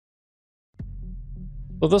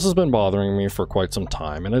So this has been bothering me for quite some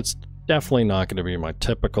time, and it's definitely not going to be my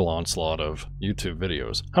typical onslaught of YouTube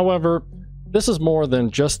videos. However, this is more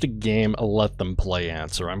than just a game let them play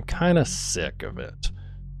answer. I'm kind of sick of it.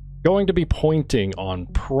 Going to be pointing on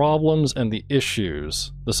problems and the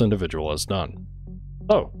issues this individual has done.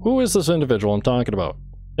 So, who is this individual I'm talking about?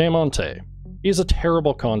 Damontae. He's a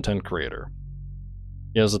terrible content creator.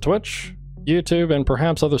 He has a Twitch, YouTube, and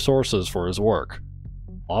perhaps other sources for his work.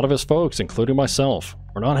 A lot of his folks, including myself,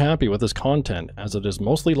 are not happy with his content as it is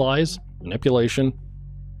mostly lies, manipulation,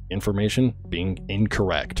 information being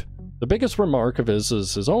incorrect. The biggest remark of his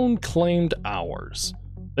is his own claimed hours.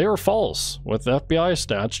 They are false, with FBI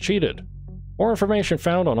stats cheated. More information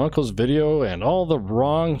found on Uncle's video and all the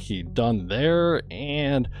wrong he'd done there,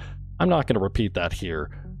 and I'm not going to repeat that here.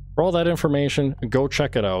 For all that information, go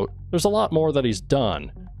check it out. There's a lot more that he's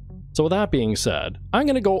done. So with that being said, I'm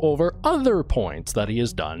going to go over other points that he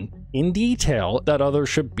has done in detail that others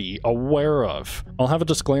should be aware of. I'll have a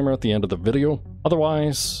disclaimer at the end of the video.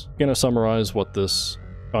 Otherwise, I'm going to summarize what this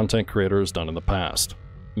content creator has done in the past.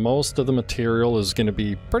 Most of the material is going to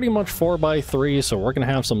be pretty much 4x3, so we're going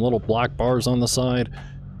to have some little black bars on the side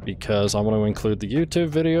because I want to include the YouTube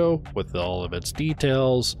video with all of its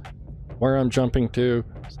details, where I'm jumping to,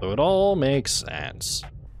 so it all makes sense.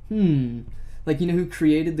 Like, you know who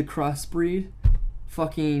created the crossbreed?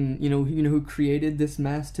 Fucking, you know who created this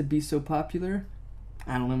mask to be so popular?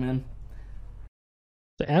 I don't know, man.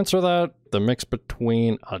 To answer that, the mix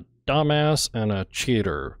between a dumbass and a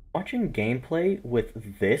cheater. Watching gameplay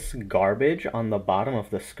with this garbage on the bottom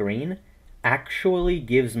of the screen actually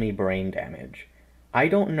gives me brain damage. I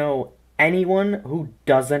don't know anyone who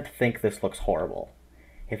doesn't think this looks horrible.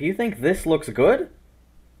 If you think this looks good,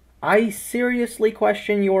 I seriously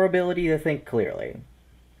question your ability to think clearly.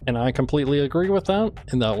 And I completely agree with that,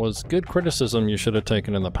 and that was good criticism you should have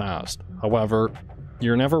taken in the past. However,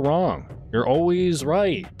 you're never wrong. You're always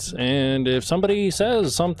right. And if somebody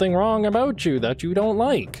says something wrong about you that you don't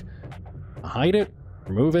like, hide it,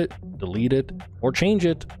 remove it, delete it, or change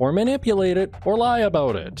it, or manipulate it, or lie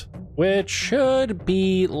about it. Which should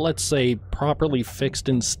be, let's say, properly fixed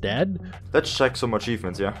instead. Let's check some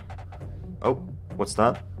achievements, yeah? Oh, what's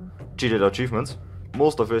that? Cheated achievements.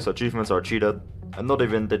 Most of his achievements are cheated, and not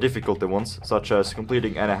even the difficulty ones, such as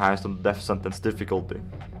completing any heist on the death sentence difficulty.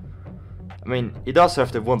 I mean, he does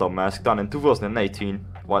have the 1 down mask done in 2018,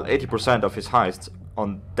 while 80% of his heists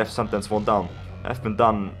on death sentence 1 down have been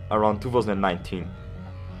done around 2019.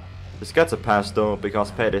 This gets a pass though, because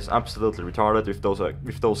Payday is absolutely retarded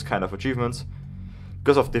with those kind of achievements,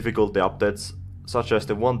 because of difficulty updates, such as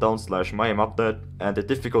the 1 down / Mayhem update and the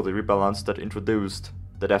difficulty rebalance that introduced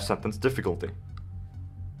the death sentence difficulty.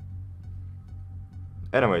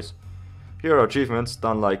 Anyways, here are achievements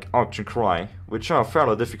done like Auction Cry, which are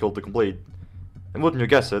fairly difficult to complete, and wouldn't you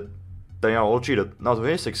guess it, they are all cheated. Now to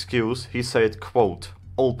his excuse, he said, quote,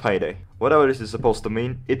 "Old Payday." Whatever this is supposed to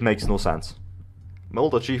mean, it makes no sense. My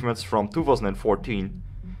old achievements from 2014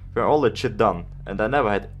 were all legit done, and I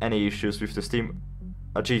never had any issues with the Steam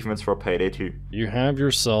achievements for Payday 2. You have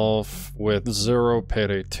yourself with 0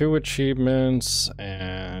 Payday 2 achievements,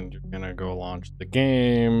 and you're gonna go launch the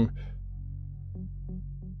game.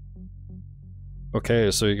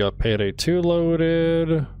 Okay, so you got Payday 2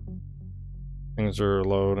 loaded. Things are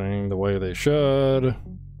loading the way they should.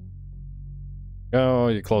 Go,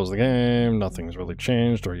 you close the game, nothing's really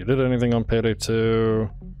changed, or you did anything on Payday 2.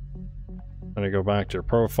 Then you go back to your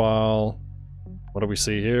profile. What do we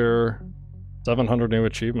see here? 700 new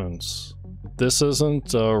achievements. This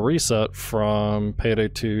isn't a reset from Payday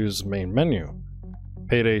 2's main menu.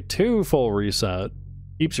 Payday 2 full reset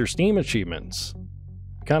keeps your Steam achievements.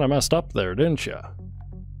 You kind of messed up there, didn't you?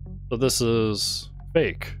 So this is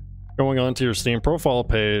fake. Going on to your Steam profile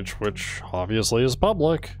page, which obviously is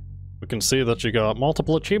public, we can see that you got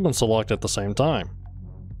multiple achievements unlocked at the same time.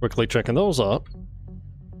 Quickly checking those up,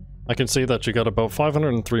 I can see that you got about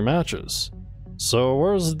 503 matches. So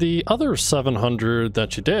where's the other 700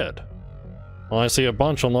 that you did? Well, I see a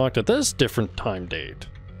bunch unlocked at this different time date.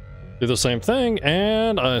 Do the same thing,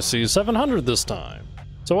 and I see 700 this time.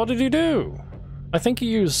 So what did you do? I think you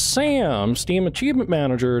used Sam, Steam Achievement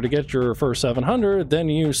Manager, to get your first 700, then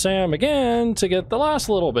you use Sam again to get the last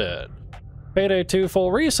little bit. Payday 2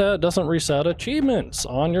 full reset doesn't reset achievements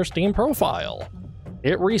on your Steam profile.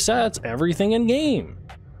 It resets everything in game.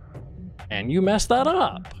 And you messed that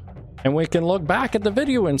up. And we can look back at the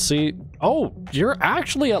video and see, oh, you're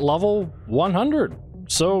actually at level 100.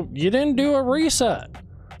 So you didn't do a reset.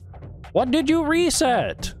 What did you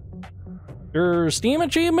reset? Your Steam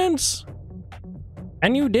achievements?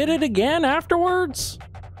 And you did it again afterwards?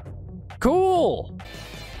 Cool.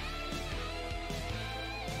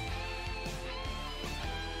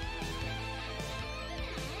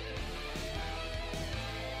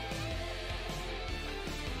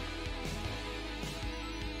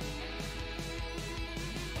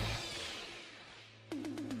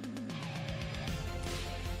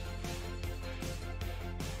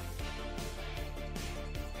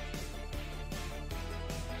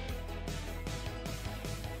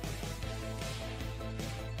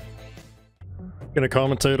 gonna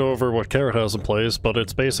commentate over what Carrot has in place, but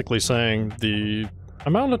it's basically saying the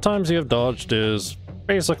amount of times you have dodged is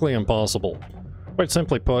basically impossible. Quite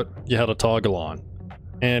simply put, you had a toggle on,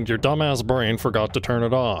 and your dumbass brain forgot to turn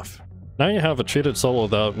it off. Now you have a cheated solo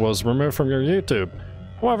that was removed from your YouTube.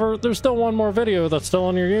 However, there's still one more video that's still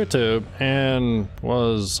on your YouTube, and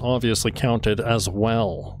was obviously counted as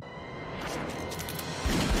well.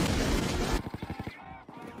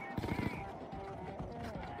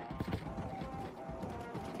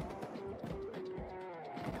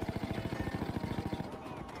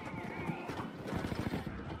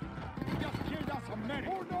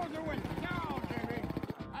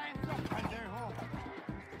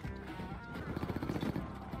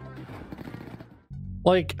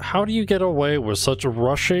 Like, how do you get away with such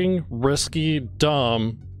rushing, risky,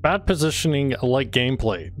 dumb, bad positioning like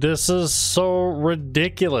gameplay? This is so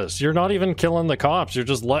ridiculous. You're not even killing the cops, you're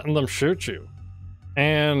just letting them shoot you.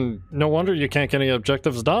 And no wonder you can't get any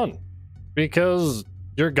objectives done, because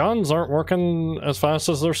your guns aren't working as fast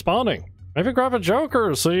as they're spawning. Maybe grab a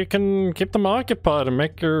Joker so you can keep them occupied and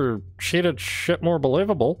make your cheated shit more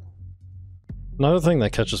believable. Another thing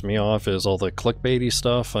that catches me off is all the clickbaity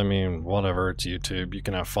stuff. I mean, whatever, it's YouTube. You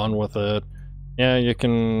can have fun with it. Yeah, you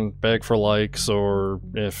can beg for likes, or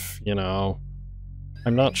if, you know...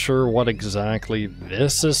 I'm not sure what exactly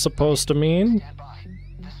this is supposed to mean.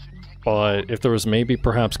 But if there was maybe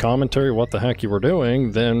perhaps commentary what the heck you were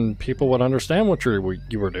doing, then people would understand what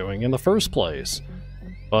you were doing in the first place.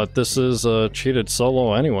 But this is a cheated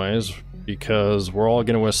solo anyways, because we're all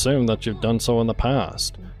going to assume that you've done so in the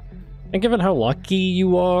past. And given how lucky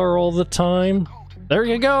you are all the time, there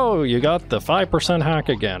you go, you got the 5% hack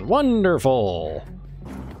again. Wonderful!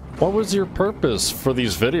 What was your purpose for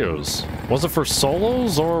these videos? Was it for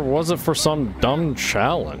solos, or was it for some dumb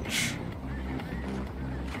challenge?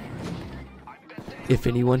 If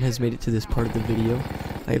anyone has made it to this part of the video,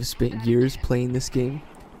 I have spent years playing this game,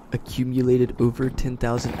 accumulated over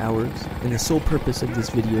 10,000 hours, and the sole purpose of this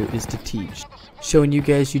video is to teach. Showing you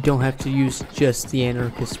guys you don't have to use just the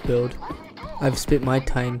anarchist build. I've spent my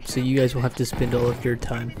time, so you guys will have to spend all of your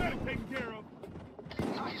time.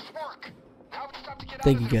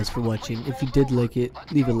 Thank you guys for watching. If you did like it,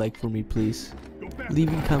 leave a like for me please.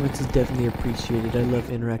 Leaving comments is definitely appreciated. I love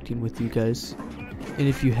interacting with you guys. And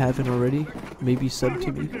if you haven't already, maybe sub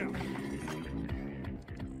to me.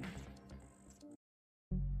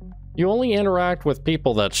 You only interact with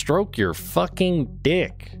people that stroke your fucking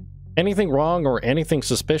dick. Anything wrong or anything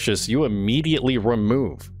suspicious, you immediately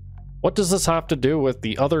remove. What does this have to do with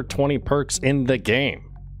the other 20 perks in the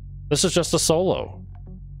game? This is just a solo.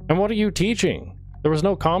 And what are you teaching? There was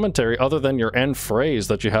no commentary other than your end phrase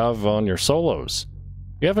that you have on your solos.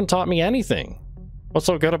 You haven't taught me anything. What's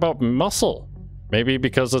so good about muscle? Maybe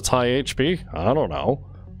because it's high HP? I don't know.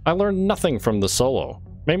 I learned nothing from the solo.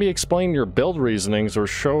 Maybe explain your build reasonings or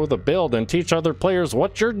show the build and teach other players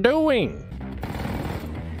what you're doing.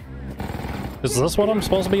 Is this what I'm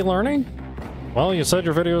supposed to be learning? Well, you said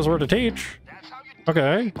your videos were to teach.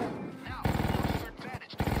 Okay.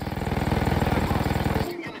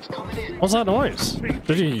 What's that noise?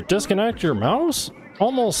 Did you disconnect your mouse?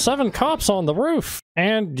 Almost 7 cops on the roof,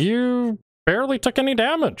 and you barely took any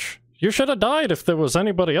damage. You should have died if there was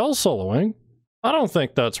anybody else soloing. I don't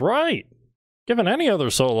think that's right. Given any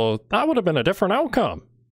other solo, that would have been a different outcome.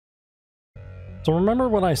 So remember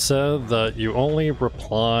when I said that you only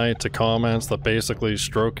reply to comments that basically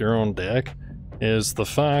stroke your own dick? Is the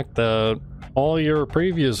fact that all your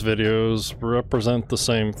previous videos represent the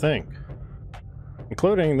same thing.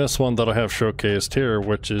 Including this one that I have showcased here,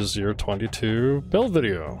 which is your 22 build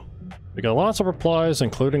video. You got lots of replies,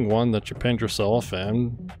 including one that you pinned yourself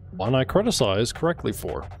and one I criticized correctly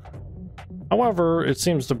for. However, it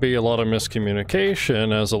seems to be a lot of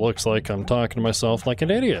miscommunication, as it looks like I'm talking to myself like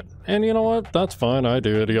an idiot. And you know what? That's fine, I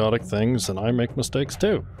do idiotic things and I make mistakes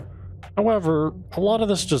too. However, a lot of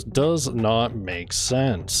this just does not make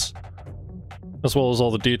sense. As well as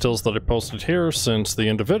all the details that I posted here, since the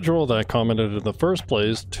individual that commented in the first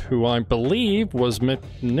place, who I believe was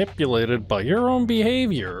manipulated by your own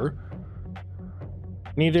behavior,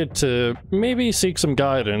 needed to maybe seek some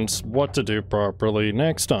guidance what to do properly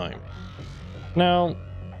next time. Now,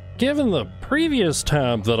 given the previous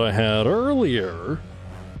tab that I had earlier,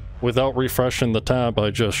 without refreshing the tab I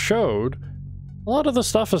just showed, a lot of the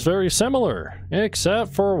stuff is very similar,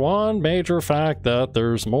 except for one major fact that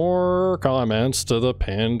there's more comments to the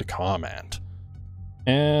pinned comment.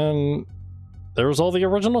 And there's all the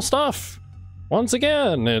original stuff. Once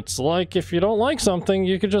again, it's like if you don't like something,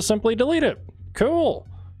 you could just simply delete it. Cool.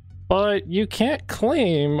 But you can't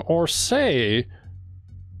claim or say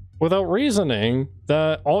without reasoning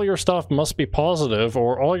that all your stuff must be positive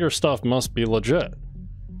or all your stuff must be legit.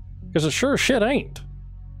 Because it sure as shit ain't.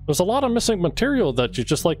 There's a lot of missing material that you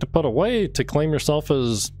just like to put away to claim yourself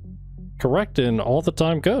as correct and all the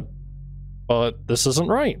time good. But this isn't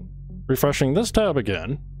right. Refreshing this tab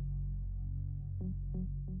again.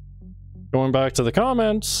 Going back to the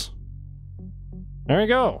comments. There you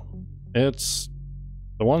go. It's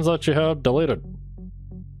the ones that you have deleted.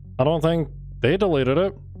 I don't think they deleted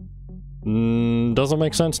it. Doesn't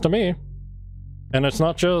make sense to me. And it's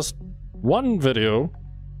not just one video.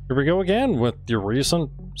 Here we go again with your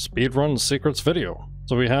recent Speedrun Secrets video.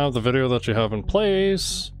 So we have the video that you have in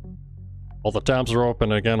place. All the tabs are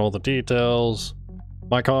open again, all the details.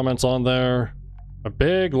 My comments on there. A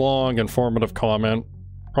big, long, informative comment.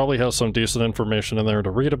 Probably has some decent information in there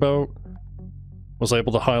to read about. Was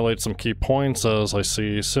able to highlight some key points as I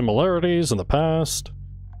see similarities in the past.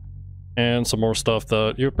 And some more stuff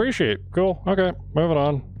that you appreciate. Cool, okay, moving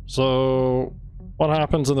on. So, what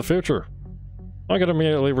happens in the future? I can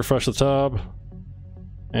immediately refresh the tab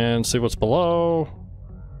and see what's below.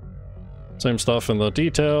 Same stuff in the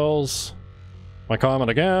details. My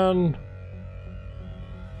comment again.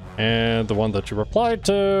 And the one that you replied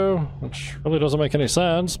to, which really doesn't make any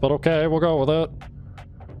sense, but okay, we'll go with it.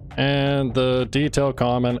 And the detailed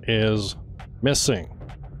comment is missing.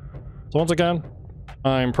 So once again,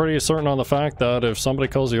 I'm pretty certain on the fact that if somebody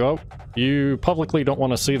calls you out, you publicly don't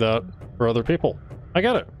want to see that for other people. I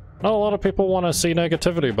get it. Not a lot of people want to see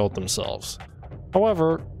negativity about themselves.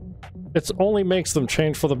 However, it only makes them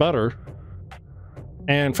change for the better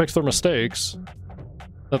and fix their mistakes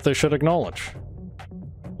that they should acknowledge.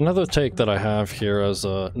 Another take that I have here as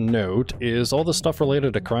a note is all the stuff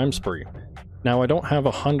related to CrimeSpree. Now, I don't have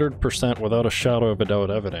 100% without a shadow of a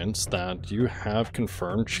doubt evidence that you have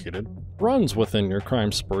confirmed cheated runs within your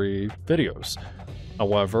CrimeSpree videos.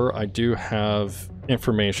 However, I do have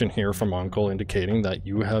information here from Uncle indicating that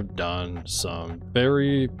you have done some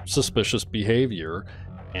very suspicious behavior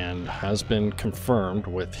and has been confirmed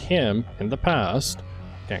with him in the past,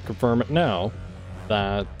 can't confirm it now,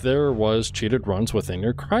 that there was cheated runs within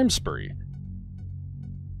your CrimeSpree.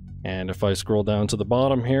 And if I scroll down to the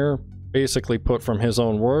bottom here, basically put from his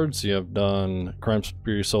own words, you have done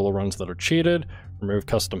CrimeSpree solo runs that are cheated, remove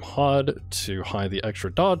custom HUD to hide the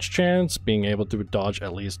extra dodge chance, being able to dodge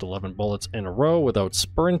at least 11 bullets in a row without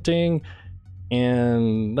sprinting,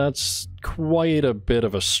 and that's quite a bit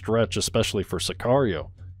of a stretch, especially for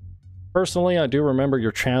Sicario. Personally, I do remember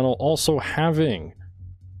your channel also having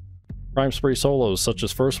CrimeSpree solos such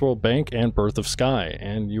as First World Bank and Birth of Sky,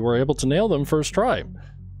 and you were able to nail them first try.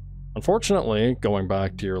 Unfortunately, going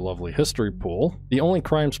back to your lovely history pool, the only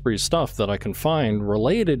CrimeSpree stuff that I can find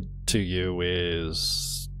related to you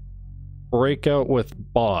is breakout with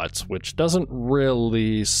bots, which doesn't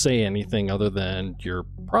really say anything other than you're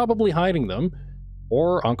probably hiding them,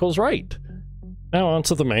 or Uncle's right. Now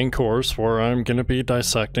onto the main course, where I'm going to be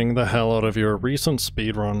dissecting the hell out of your recent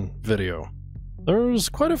speedrun video. There's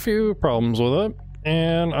quite a few problems with it,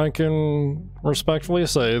 and I can respectfully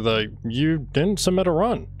say that you didn't submit a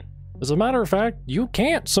run. As a matter of fact, you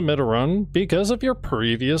can't submit a run because of your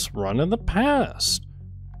previous run in the past.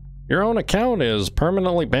 Your own account is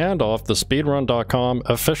permanently banned off the speedrun.com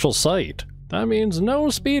official site. That means no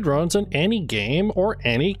speedruns in any game or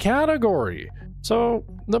any category. So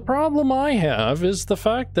the problem I have is the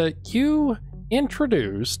fact that you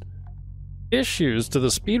introduced issues to the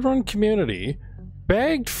speedrun community,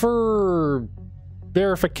 begged for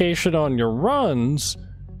verification on your runs,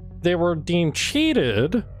 they were deemed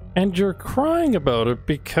cheated, and you're crying about it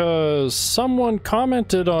because someone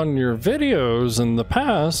commented on your videos in the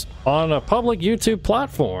past on a public YouTube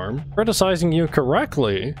platform criticizing you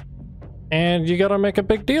correctly, and you gotta make a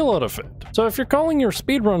big deal out of it. So if you're calling your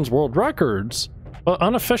speedruns world records, but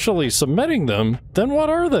unofficially submitting them, then what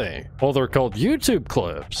are they? Well, they're called YouTube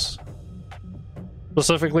clips,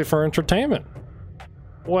 specifically for entertainment.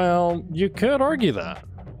 Well, you could argue that.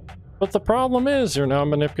 But the problem is you're now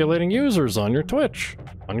manipulating users on your Twitch,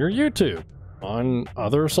 on your YouTube, on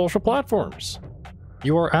other social platforms.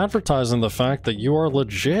 You are advertising the fact that you are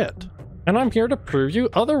legit, and I'm here to prove you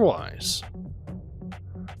otherwise.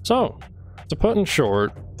 So, to put in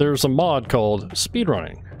short, there's a mod called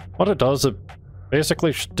Speedrunning. What it does, it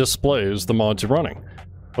basically displays the mods you're running.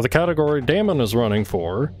 But the category Damon is running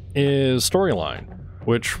for is Storyline,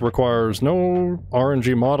 which requires no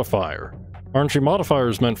RNG modifier. RNG modifier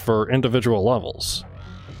is meant for individual levels.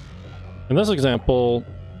 In this example,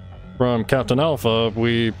 from Captain Alpha,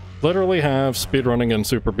 we literally have speedrunning in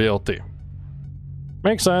Super BLT.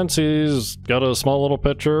 Makes sense, he's got a small little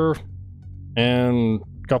picture and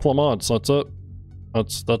a couple of mods, that's it.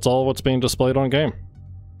 That's all what's being displayed on game.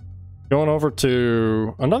 Going over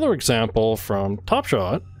to another example from Top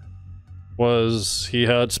Shot was he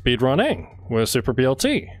had speedrunning with Super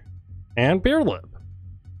BLT and Beer Lip.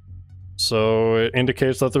 So it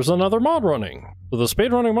indicates that there's another mod running. So the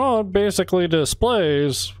speedrunning mod basically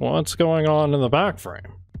displays what's going on in the back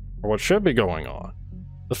frame, or what should be going on.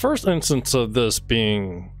 The first instance of this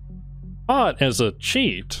being caught as a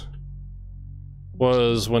cheat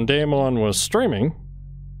was when Damon was streaming,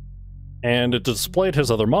 and it displayed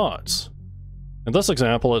his other mods. In this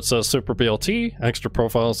example, it says Super BLT, extra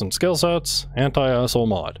profiles and skill sets, anti-asshole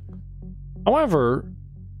mod. However,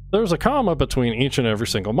 there's a comma between each and every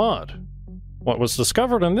single mod. What was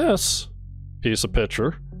discovered in this piece of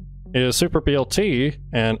picture is Super BLT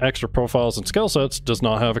and extra profiles and skill sets does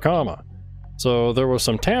not have a comma. So there was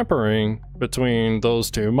some tampering between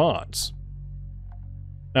those two mods.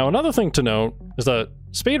 Now another thing to note is that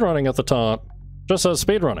speedrunning at the top just says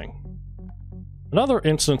speedrunning. Another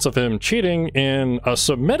instance of him cheating in a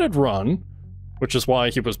submitted run, which is why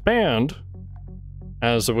he was banned,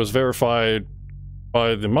 as it was verified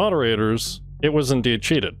by the moderators, it was indeed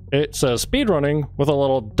cheated. It says speedrunning with a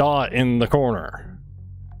little dot in the corner.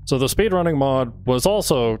 So the speedrunning mod was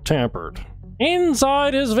also tampered.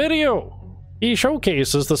 Inside his video, he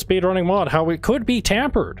showcases the speedrunning mod, how it could be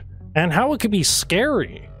tampered, and how it could be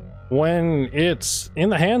scary when it's in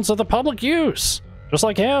the hands of the public use, just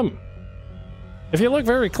like him. If you look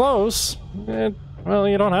very close, well,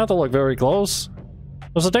 you don't have to look very close.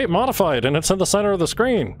 There's a date modified, and it's in the center of the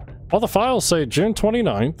screen. All the files say June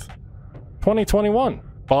 29th, 2021.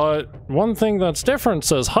 But one thing that's different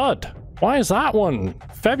says HUD. Why is that one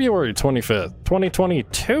February 25th,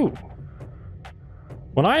 2022?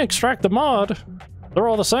 When I extract the mod, they're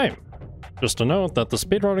all the same. Just to note that the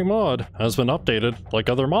speedrunning mod has been updated like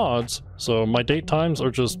other mods, so my date times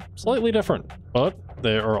are just slightly different, but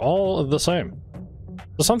they are all the same.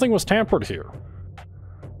 So something was tampered here,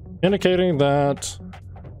 indicating that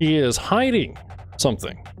he is hiding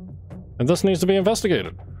something, and this needs to be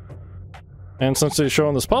investigated. And since he's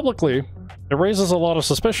showing this publicly, it raises a lot of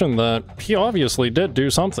suspicion that he obviously did do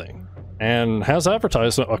something, and has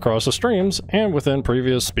advertised it across the streams and within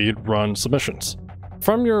previous speedrun submissions.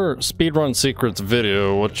 From your speedrun secrets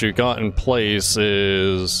video, what you got in place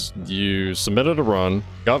is you submitted a run,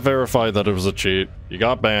 got verified that it was a cheat, you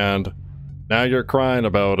got banned, now you're crying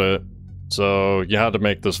about it, so you had to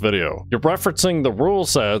make this video. You're referencing the rule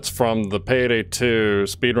sets from the Payday 2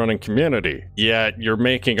 speedrunning community, yet you're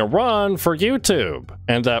making a run for YouTube.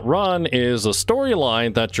 And that run is a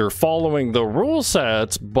storyline that you're following the rule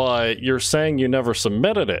sets, but you're saying you never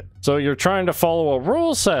submitted it. So you're trying to follow a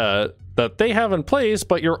rule set that they have in place,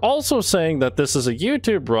 but you're also saying that this is a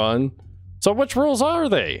YouTube run. So which rules are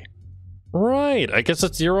they? Right, I guess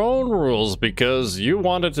it's your own rules because you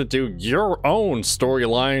wanted to do your own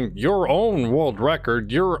storyline, your own world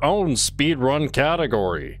record, your own speedrun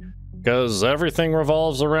category. Because everything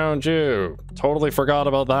revolves around you. Totally forgot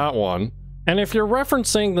about that one. And if you're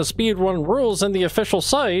referencing the speedrun rules in the official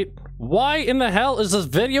site, why in the hell is this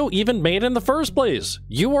video even made in the first place?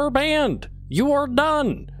 You are banned. You are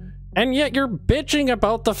done. And yet you're bitching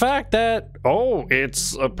about the fact that, oh,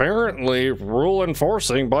 it's apparently rule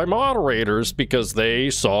enforcing by moderators because they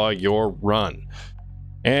saw your run.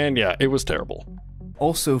 And yeah, it was terrible.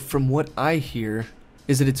 Also, from what I hear,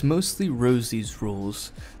 is that it's mostly Rosie's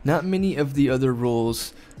rules. Not many of the other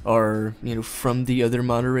rules are, from the other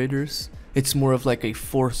moderators. It's more of like a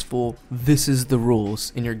forceful, this is the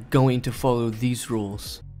rules, and you're going to follow these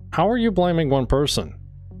rules. How are you blaming one person?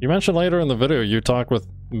 You mentioned later in the video you talked with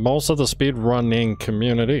most of the speedrunning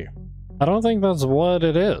community. I don't think that's what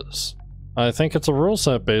it is. I think it's a rule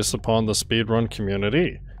set based upon the speedrun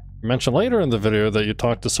community. You mentioned later in the video that you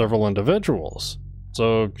talked to several individuals.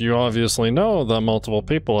 So you obviously know that multiple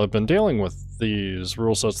people have been dealing with these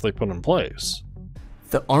rule sets they put in place.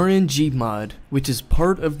 The RNG mod, which is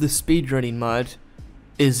part of the speedrunning mod,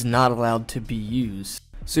 is not allowed to be used.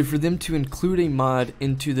 So for them to include a mod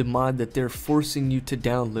into the mod that they're forcing you to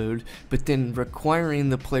download, but then requiring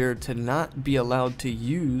the player to not be allowed to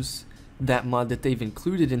use that mod that they've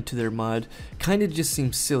included into their mod, kinda just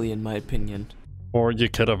seems silly in my opinion. Or you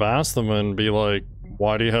could have asked them and be like,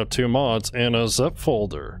 why do you have two mods in a zip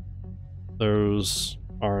folder? There's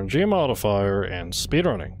RNG modifier and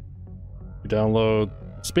speedrunning. You download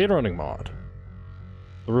speedrunning mod.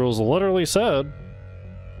 The rules literally said,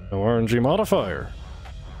 no RNG modifier.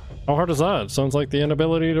 How hard is that? It sounds like the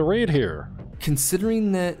inability to read here.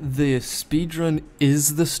 Considering that the speedrun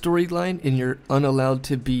is the storyline and you're unallowed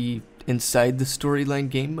to be inside the storyline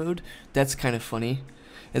game mode, that's kind of funny.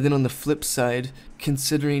 And then on the flip side,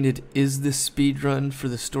 considering it is the speedrun for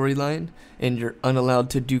the storyline, and you're unallowed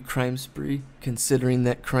to do CrimeSpree, considering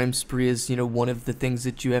that CrimeSpree is, you know, one of the things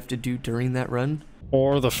that you have to do during that run.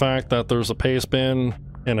 Or the fact that there's a pace bin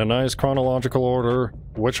in a nice chronological order,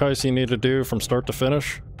 which heist you need to do from start to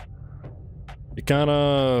finish. You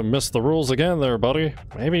kinda missed the rules again there, buddy.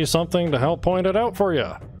 Maybe something to help point it out for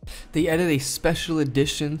you. They added a special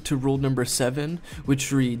addition to rule number 7,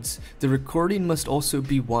 which reads, "The recording must also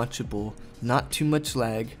be watchable, not too much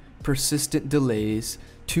lag, persistent delays,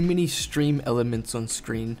 too many stream elements on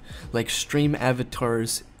screen, like stream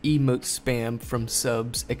avatars, emote spam from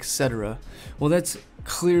subs, etc." Well, that's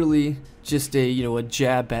clearly just a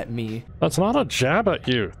jab at me. That's not a jab at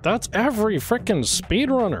you. That's every frickin'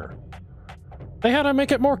 speedrunner. They had to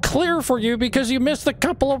make it more clear for you because you missed a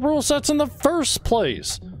couple of rule sets in the first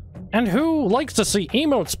place. And who likes to see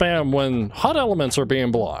emote spam when HUD elements are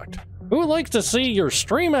being blocked? Who likes to see your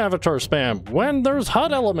stream avatar spam when there's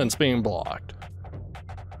HUD elements being blocked?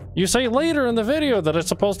 You say later in the video that it's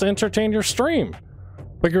supposed to entertain your stream,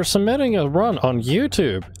 but you're submitting a run on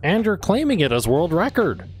YouTube and you're claiming it as world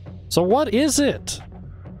record. So what is it?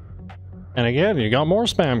 And again, you got more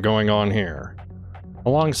spam going on here,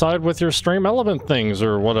 alongside with your stream element things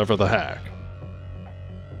or whatever the heck.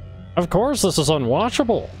 Of course this is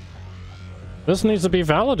unwatchable. This needs to be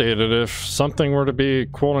validated if something were to be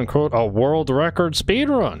quote-unquote a world record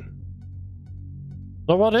speedrun.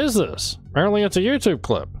 So what is this? Apparently it's a YouTube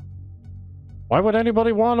clip. Why would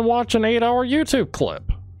anybody want to watch an 8-hour YouTube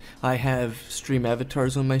clip? I have stream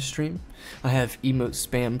avatars on my stream. I have emote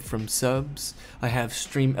spam from subs. I have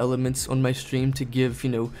stream elements on my stream to give,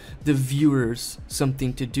 the viewers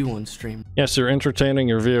something to do on stream. Yes, you're entertaining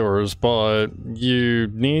your viewers, but you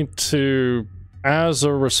need to, as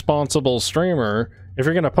a responsible streamer, if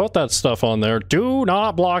you're going to put that stuff on there, do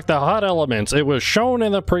not block the HUD elements. It was shown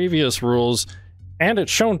in the previous rules, and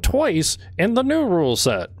it's shown twice in the new rule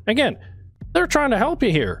set. Again, they're trying to help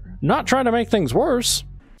you here, not trying to make things worse.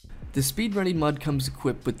 The speedrunning mod comes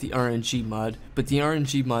equipped with the RNG mod, but the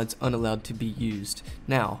RNG mod's unallowed to be used.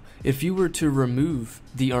 Now, if you were to remove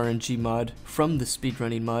the RNG mod from the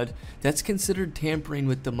speedrunning mod, that's considered tampering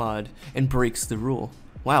with the mod and breaks the rule.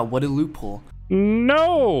 Wow, what a loophole.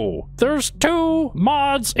 No! There's 2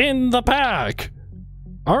 mods in the pack!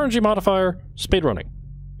 RNG modifier, speedrunning.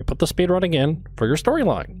 You put the speedrunning in for your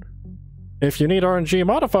storyline. If you need RNG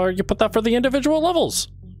modifier, you put that for the individual levels.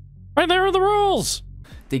 Right there are the rules!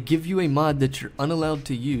 They give you a mod that you're unallowed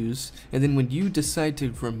to use, and then when you decide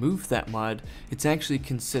to remove that mod, it's actually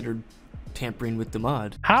considered tampering with the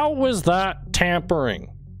mod. How is that tampering?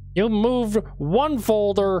 You moved one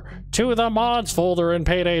folder to the mods folder in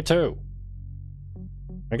Payday 2.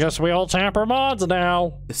 I guess we all tamper mods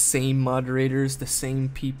now. The same moderators, the same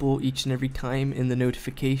people each and every time in the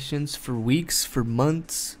notifications for weeks, for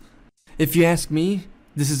months. If you ask me,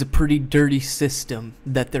 this is a pretty dirty system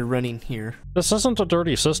that they're running here. This isn't a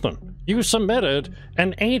dirty system. You submitted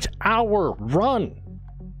an 8-hour run.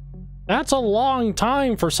 That's a long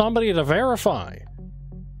time for somebody to verify.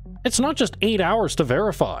 It's not just 8 hours to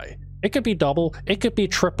verify. It could be double, it could be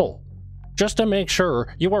triple. Just to make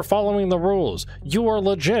sure you are following the rules. You are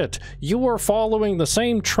legit. You are following the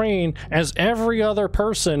same train as every other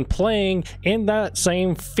person playing in that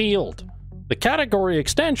same field. The category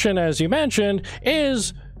extension, as you mentioned,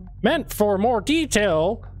 is meant for more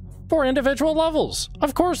detail for individual levels.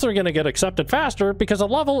 Of course they're going to get accepted faster because a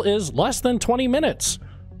level is less than 20 minutes.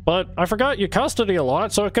 But I forgot you custody a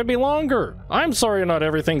lot, so it could be longer. I'm sorry not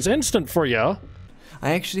everything's instant for you.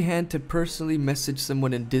 I actually had to personally message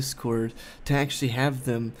someone in Discord to actually have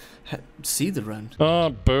them see the run.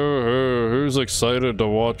 Boo-hoo. Who's excited to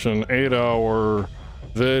watch an 8-hour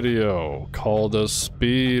video called a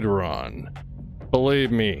speed run?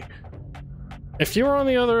 Believe me, if you're on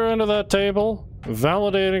the other end of that table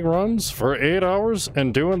validating runs for 8 hours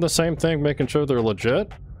and doing the same thing, making sure they're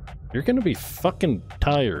legit, you're gonna be fucking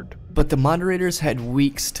tired. But the moderators had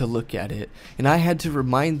weeks to look at it, and I had to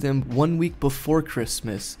remind them 1 week before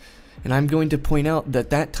Christmas. And I'm going to point out that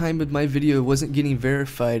that time of my video wasn't getting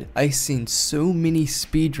verified. I seen so many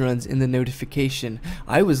speedruns in the notification,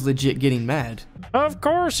 I was legit getting mad. Of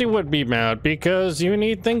course you would be mad, because you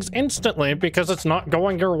need things instantly because it's not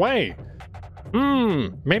going your way.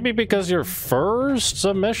 Maybe because your first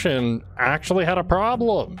submission actually had a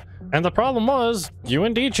problem. And the problem was, you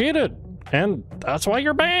indeed cheated. And that's why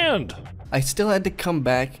you're banned. I still had to come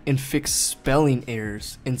back and fix spelling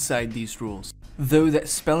errors inside these rules. Though that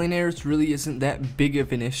spelling errors really isn't that big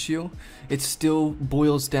of an issue, it still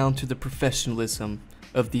boils down to the professionalism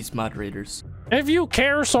of these moderators. If you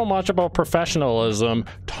care so much about professionalism,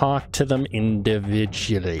 talk to them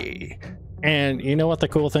individually. And you know what the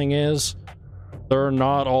cool thing is? They're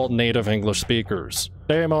not all native English speakers.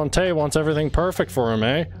 Damontae wants everything perfect for him,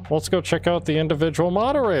 eh? Let's go check out the individual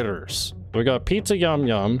moderators. We got Pizza Yum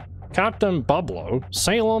Yum, Captain Bublo,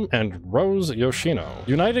 Salem, and Rose Yoshino.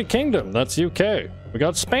 United Kingdom, that's UK. We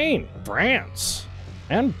got Spain, France,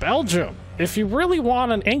 and Belgium. If you really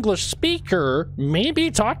want an English speaker, maybe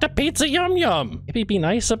talk to Pizza Yum Yum. Maybe be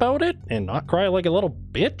nice about it and not cry like a little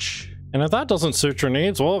bitch. And if that doesn't suit your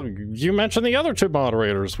needs, well, you mentioned the other two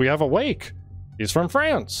moderators. We have Awake. He's from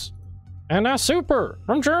France. And that's Super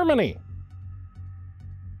from Germany.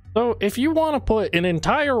 So if you want to put an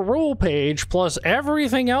entire rule page plus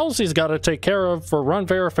everything else he's got to take care of for run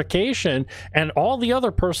verification and all the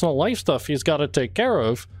other personal life stuff he's got to take care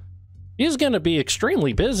of, he's going to be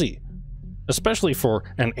extremely busy, especially for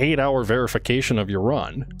an 8-hour verification of your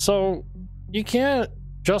run. So you can't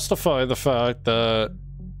justify the fact that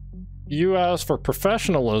you ask for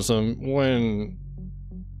professionalism when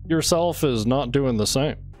yourself is not doing the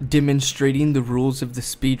same. Demonstrating the rules of the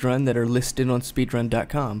speedrun that are listed on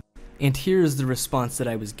speedrun.com. And here is the response that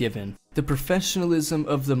I was given. The professionalism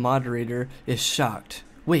of the moderator is shocked.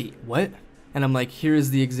 Wait, what? And I'm like, here is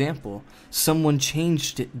the example. Someone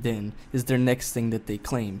changed it then, is their next thing that they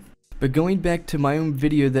claim. But going back to my own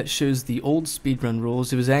video that shows the old speedrun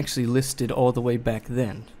rules, it was actually listed all the way back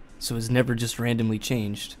then. So it was never just randomly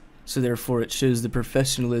changed. So therefore it shows the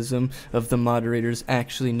professionalism of the moderators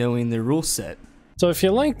actually knowing their rule set. So if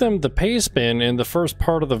you link them to Pastebin in the first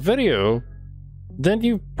part of the video, then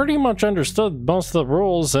you pretty much understood most of the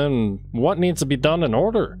rules and what needs to be done in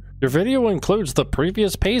order. Your video includes the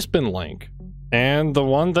previous Pastebin link, and the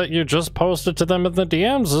one that you just posted to them in the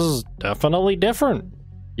DMs is definitely different.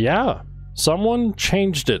 Yeah, someone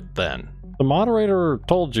changed it then. The moderator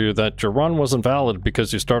told you that your run was invalid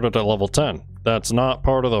because you started at level 10. That's not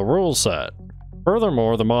part of the rule set.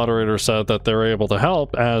 Furthermore, the moderator said that they're able to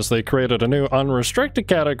help as they created a new unrestricted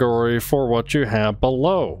category for what you have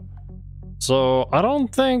below. So I don't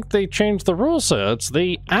think they changed the rule sets,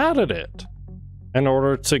 they added it in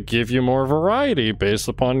order to give you more variety based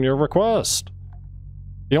upon your request.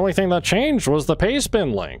 The only thing that changed was the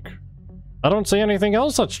Pastebin link. I don't see anything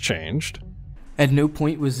else that's changed. At no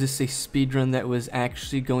point was this a speedrun that was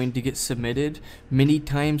actually going to get submitted. Many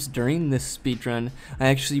times during this speedrun, I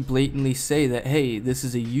actually blatantly say that, hey, this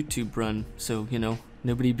is a YouTube run, so, you know,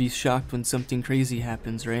 nobody be shocked when something crazy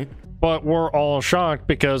happens, right? But we're all shocked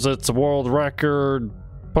because it's a world record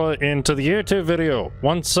put into the YouTube video.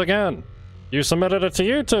 Once again, you submitted it to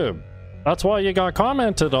YouTube. That's why you got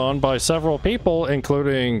commented on by several people,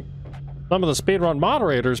 including some of the speedrun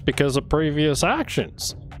moderators, because of previous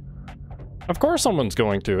actions. Of course someone's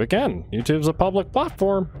going to. Again, YouTube's a public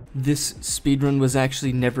platform. This speedrun was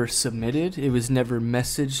actually never submitted. It was never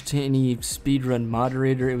messaged to any speedrun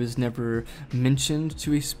moderator. It was never mentioned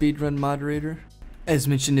to a speedrun moderator. As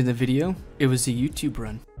mentioned in the video, it was a YouTube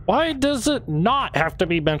run. Why does it not have to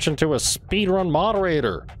be mentioned to a speedrun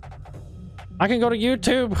moderator? I can go to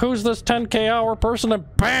YouTube, who's this 10K hour person, and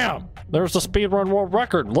BAM! There's the speedrun world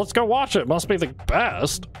record. Let's go watch it. Must be the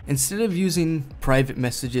best. Instead of using private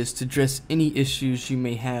messages to address any issues you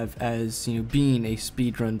may have as, you know, being a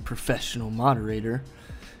speedrun professional moderator,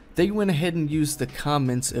 they went ahead and used the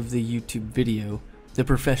comments of the YouTube video, the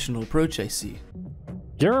professional approach I see.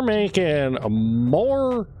 You're making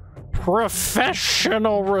more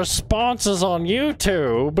professional responses on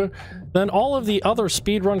YouTube than all of the other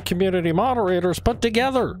speedrun community moderators put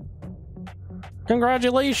together.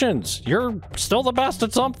 Congratulations, you're still the best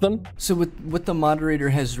at something. So with what the moderator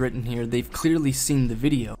has written here, they've clearly seen the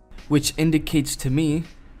video, which indicates to me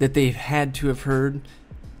that they've had to have heard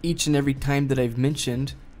each and every time that I've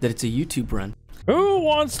mentioned that it's a YouTube run. Who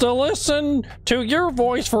wants to listen to your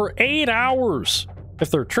voice for 8 hours? If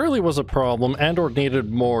there truly was a problem and or needed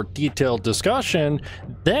more detailed discussion,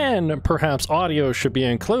 then perhaps audio should be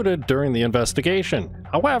included during the investigation.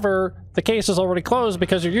 However, the case is already closed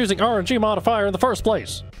because you're using RNG modifier in the first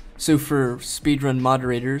place. So for speedrun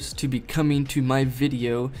moderators to be coming to my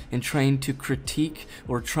video and trying to critique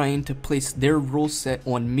or trying to place their rule set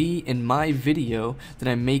on me in my video that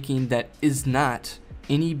I'm making that is not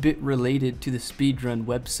any bit related to the speedrun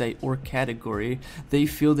website or category, they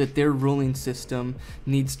feel that their ruling system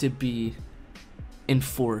needs to be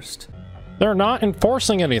enforced. They're not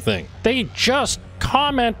enforcing anything. They just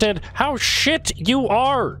commented how shit you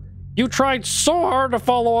are. You tried so hard to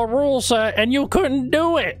follow a rule set and you couldn't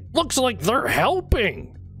do it. Looks like they're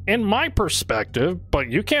helping. in my perspective, but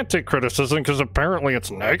you can't take criticism because apparently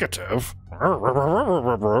it's negative.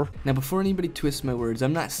 Now, before anybody twists my words,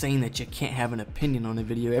 I'm not saying that you can't have an opinion on a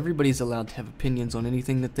video. Everybody's allowed to have opinions on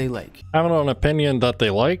anything that they like. Having an opinion that they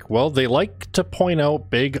like? Well, they like to point out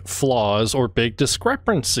big flaws or big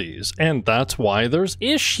discrepancies, and that's why there's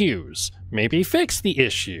issues. Maybe fix the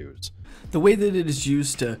issues. The way that it is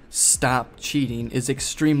used to stop cheating is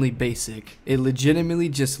extremely basic. It legitimately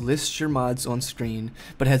just lists your mods on screen,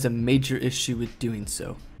 but has a major issue with doing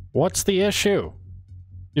so. What's the issue?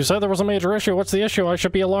 You said there was a major issue. What's the issue? I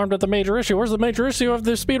should be alarmed at the major issue. Where's the major issue of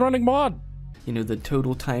the speedrunning mod? You know, the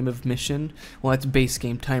total time of mission? Well, that's base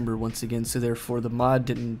game timer once again, so therefore the mod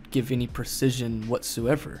didn't give any precision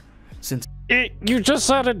whatsoever. Since you just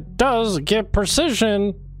said it does give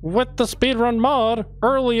precision with the speedrun mod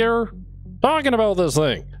earlier talking about this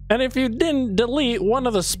thing. And if you didn't delete, one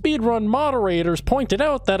of the speedrun moderators pointed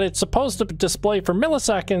out that it's supposed to display for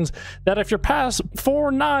milliseconds, that if you're past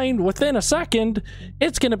 4.9 within a second,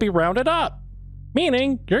 it's going to be rounded up.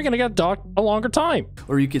 Meaning, you're going to get docked a longer time.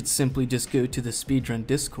 Or you could simply just go to the Speedrun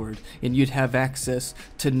Discord, and you'd have access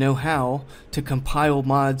to know how to compile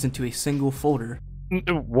mods into a single folder.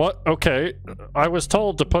 What? Okay. I was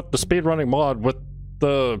told to put the speedrunning mod with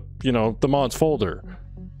the, you know, the mods folder.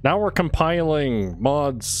 Now we're compiling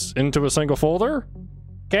mods into a single folder?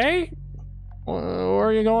 Okay? Where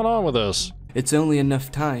are you going on with this? It's only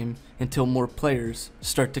enough time until more players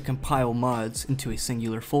start to compile mods into a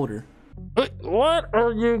singular folder. What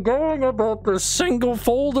are you going about the single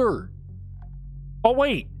folder? Oh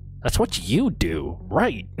wait, that's what you do.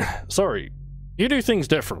 Right. Sorry. You do things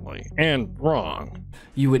differently and wrong.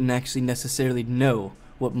 You wouldn't actually necessarily know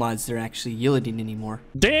what mods they're actually yielding anymore.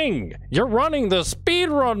 Ding! You're running the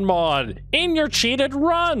speedrun mod in your cheated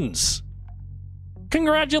runs!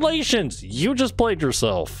 Congratulations! You just played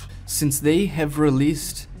yourself. Since they have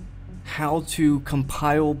released how to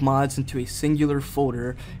compile mods into a singular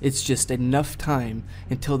folder, it's just enough time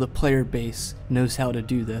until the player base knows how to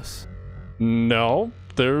do this. No,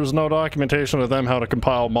 there's no documentation of them how to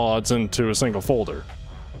compile mods into a single folder.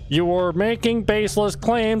 You are making baseless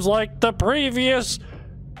claims like the previous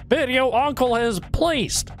video Uncle has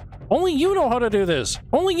placed. Only you know how to do this.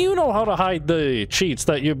 Only you know how to hide the cheats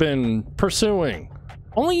that you've been pursuing.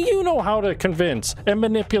 Only you know how to convince and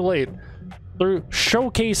manipulate through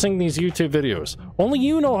showcasing these YouTube videos. Only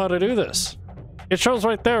you know how to do this. It shows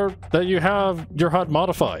right there that you have your HUD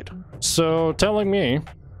modified. So telling me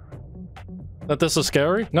that this is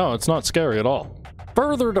scary? No, it's not scary at all.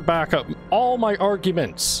 Further to back up all my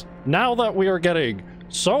arguments, now that we are getting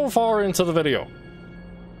so far into the video,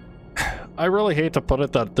 I really hate to put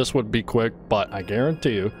it that this would be quick, but I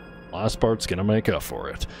guarantee you, last part's gonna make up for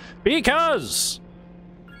it. Because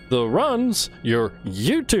the runs, your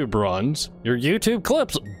YouTube runs, your YouTube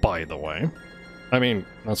clips, by the way. I mean,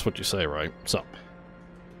 that's what you say, right? So,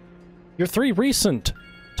 your 3 recent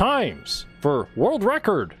times for world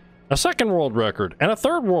record, a second world record, and a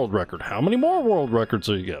third world record. How many more world records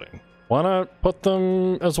are you getting? Why not put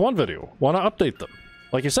them as one video? Why not update them?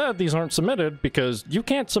 Like you said, these aren't submitted because you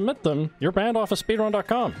can't submit them. You're banned off of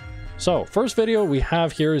speedrun.com. So, first video we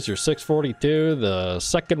have here is your 642, the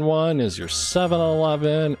second one is your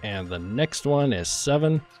 711, and the next one is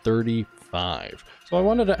 735. So I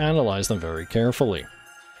wanted to analyze them very carefully.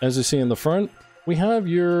 As you see in the front, we have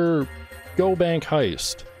your Go Bank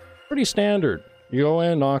heist. Pretty standard. You go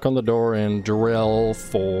in, knock on the door, and drill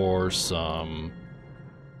for some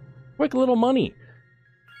quick little money.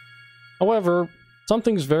 However,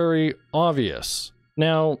 something's very obvious.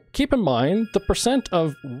 Now, keep in mind, the percent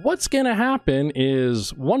of what's going to happen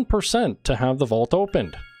is 1% to have the vault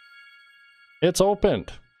opened. It's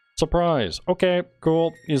opened. Surprise. Okay,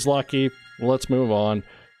 cool. He's lucky. Let's move on.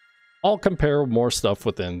 I'll compare more stuff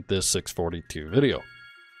within this 642 video.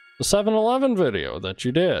 The 711 video that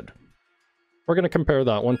you did. We're going to compare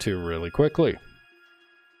that one too really quickly.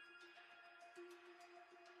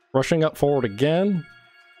 Rushing up forward again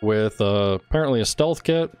with apparently a stealth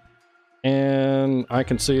kit. And I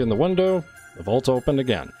can see in the window, the vault's opened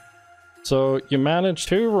again. So you managed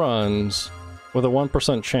 2 runs with a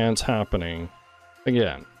 1% chance happening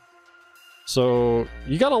again. So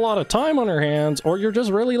you got a lot of time on your hands, or you're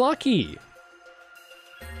just really lucky.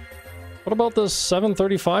 What about this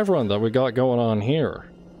 735 run that we got going on here?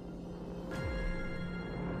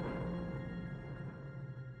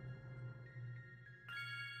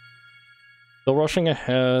 Still rushing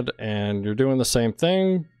ahead, and you're doing the same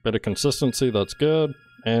thing. Bit of consistency, that's good.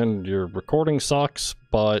 And your recording sucks,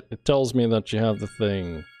 but it tells me that you have the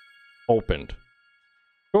thing opened.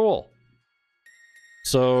 Cool.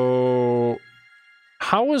 So,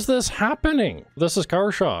 How is this happening? This is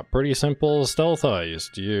Car Shop. Pretty simple stealth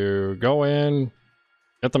heist. You go in,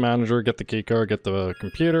 get the manager, get the keycard, get the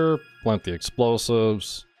computer, plant the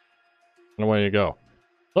explosives, and away you go.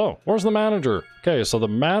 So, where's the manager? Okay, so the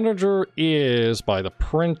manager is by the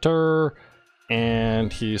printer,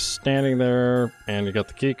 and he's standing there, and you got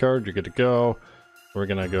the keycard, you're good to go. We're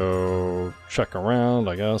gonna go check around,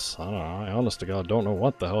 I guess. I don't know. I honest to God don't know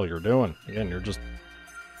what the hell you're doing. Again, you're just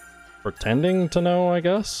pretending to know, I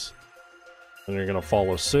guess. And you're gonna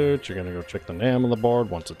follow suit. You're gonna go check the name on the board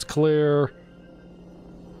once it's clear.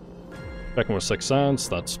 Checking with 6th Sense.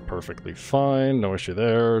 That's perfectly fine. No issue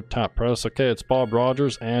there. Tap press. Okay, it's Bob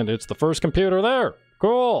Rogers, and it's the first computer there.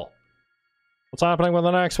 Cool. What's happening with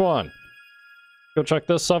the next one? Go check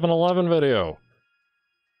this 7-Eleven video.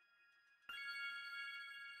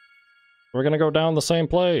 We're gonna go down the same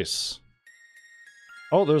place.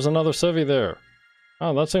 Oh, there's another civvy there.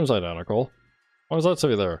 Oh, that seems identical. Why is that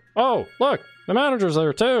civvy there? Oh, look! The manager's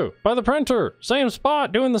there too! By the printer! Same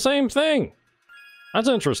spot, doing the same thing! That's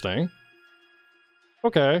interesting.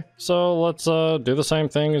 Okay, so let's do the same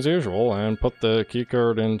thing as usual and put the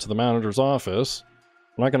keycard into the manager's office.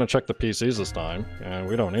 I'm not gonna check the PCs this time, and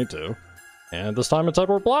we don't need to. And this time it's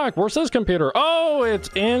Edward Black. Where's his computer? Oh, it's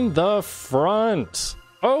in the front!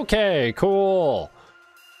 Okay, cool.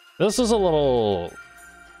 This is a little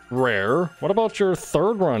rare. What about your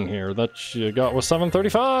third run here that you got with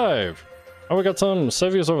 735? Oh, we got some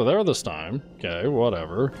civvies over there this time. Okay,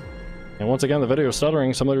 whatever. And once again, the video is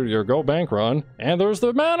stuttering similar to your Go Bank run. And there's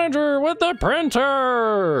the manager with the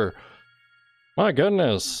printer! My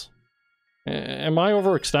goodness. Am I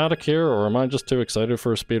over ecstatic here, or am I just too excited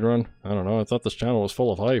for a speedrun? I don't know, I thought this channel was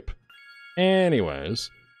full of hype.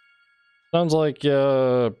 Anyways. Sounds like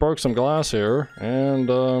you broke some glass here,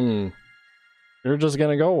 and you're just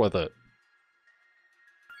gonna go with it.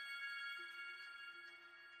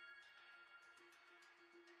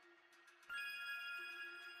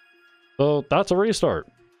 So that's a restart,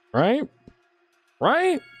 right?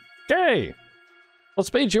 Right? Okay. Let's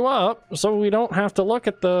speed you up so we don't have to look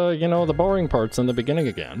at the, you know, the boring parts in the beginning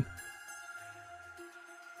again.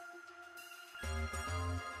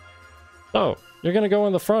 So, you're gonna go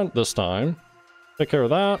in the front this time. Take care of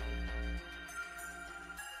that.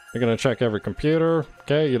 You're gonna check every computer.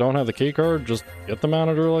 Okay, you don't have the keycard, just get the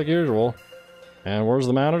manager like usual. And where's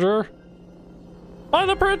the manager? On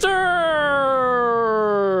the printer!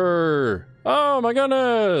 Oh my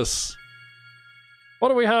goodness! What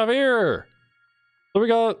do we have here? So we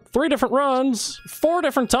got 3 different runs, 4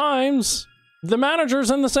 different times. The manager's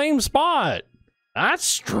in the same spot. That's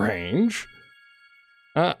strange.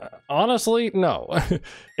 Honestly, no.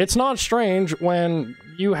 It's not strange when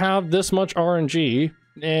you have this much RNG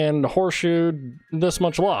and horseshoed this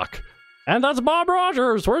much luck. And that's Bob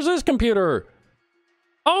Rogers. Where's his computer?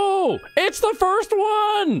 Oh, it's the first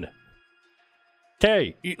one.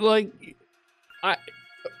 Okay, like,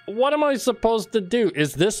 what am I supposed to do?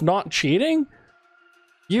 Is this not cheating?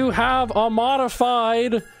 You have a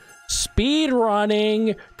modified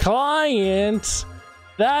speedrunning client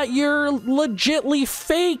that you're legitly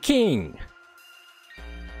faking.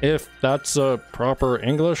 If that's a proper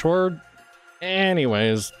English word.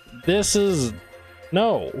 Anyways, this is...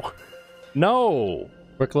 No.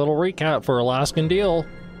 Quick little recap for Alaskan Deal.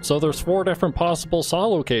 So there's 4 different possible saw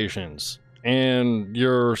locations. And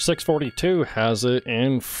your 642 has it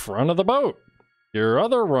in front of the boat. Your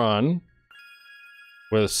other run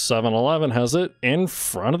with 711 has it in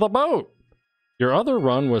front of the boat. Your other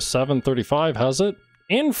run with 735 has it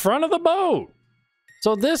in front of the boat.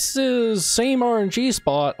 So this is same RNG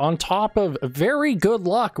spot on top of very good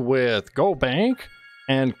luck with Go Bank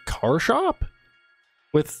and Car Shop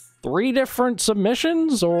with 3 different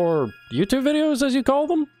submissions or YouTube videos as you call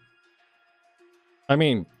them. I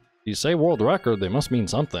mean, you say world record, they must mean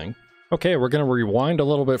something. Okay, we're gonna rewind a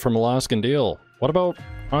little bit from Alaskan Deal. What about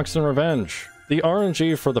Oxton Revenge? The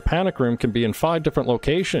RNG for the panic room can be in 5 different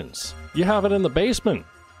locations. You have it in the basement.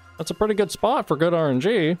 That's a pretty good spot for good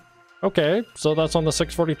RNG. Okay, so that's on the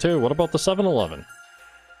 642. What about the 711?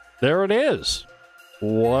 There it is.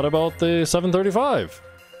 What about the 735?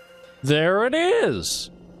 There it is.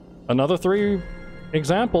 Another 3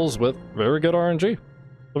 examples with very good RNG.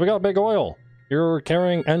 So we got Big Oil. You're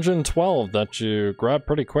carrying engine 12 that you grabbed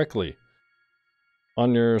pretty quickly.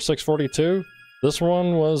 On your 642, this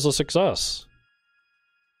one was a success.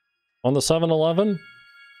 On the 711,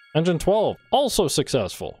 engine 12, also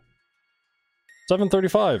successful.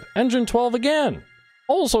 735, engine 12 again,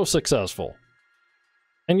 also successful.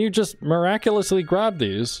 And you just miraculously grab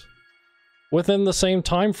these within the same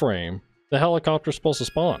time frame the helicopter's supposed to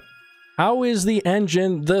spawn. How is the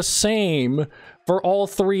engine the same for all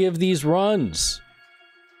 3 of these runs.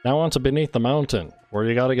 Now on to Beneath the Mountain, where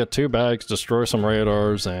you gotta get 2 bags, destroy some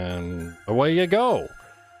radars, and away you go.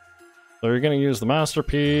 So you're gonna use the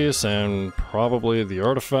Masterpiece and probably the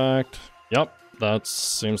Artifact. Yep, that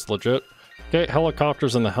seems legit. Okay,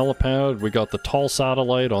 helicopters in the helipad. We got the tall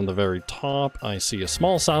satellite on the very top. I see a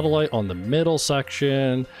small satellite on the middle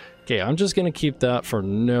section. Okay, I'm just gonna keep that for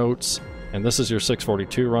notes. And this is your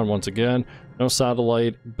 642 run once again. No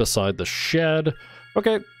satellite beside the shed.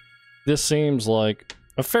 Okay, this seems like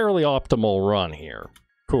a fairly optimal run here.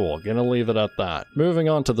 Cool, gonna leave it at that. Moving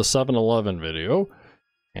on to the 7-Eleven video.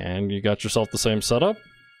 And you got yourself the same setup.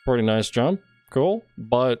 Pretty nice jump, cool.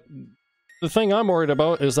 But the thing I'm worried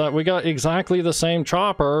about is that we got exactly the same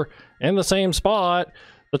chopper in the same spot,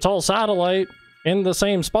 the tall satellite in the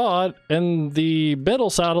same spot, and the middle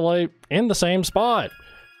satellite in the same spot,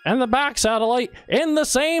 and the back satellite in the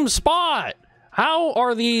same spot. How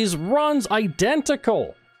are these runs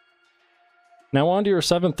identical? Now on to your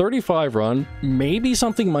 735 run, maybe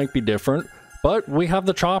something might be different, but we have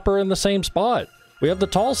the chopper in the same spot. We have the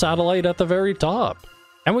tall satellite at the very top,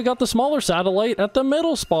 and we got the smaller satellite at the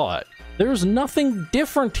middle spot. There's nothing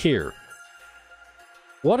different here.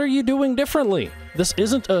 What are you doing differently? This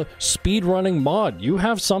isn't a speedrunning mod. You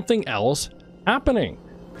have something else happening.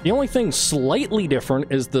 The only thing slightly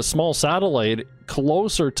different is the small satellite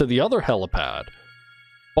closer to the other helipad.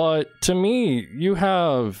 But to me, you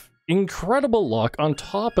have incredible luck on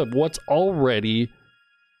top of what's already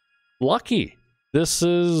lucky. This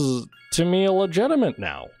is, to me, a legitimate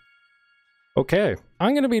now. Okay,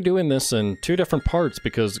 I'm going to be doing this in 2 different parts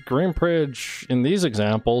because Greenbridge in these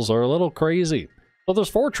examples are a little crazy. So there's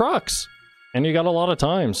 4 trucks, and you got a lot of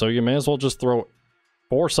time, so you may as well just throw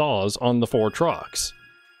 4 saws on the 4 trucks.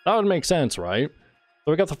 That would make sense, right?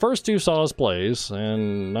 So we got the first 2 saws placed,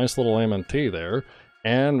 and nice little MNT there,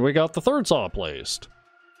 and we got the 3rd saw placed.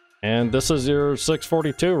 And this is your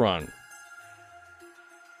 642 run. Is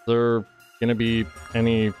there going to be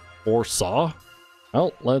any 4 saw?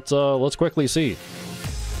 Well, let's quickly see.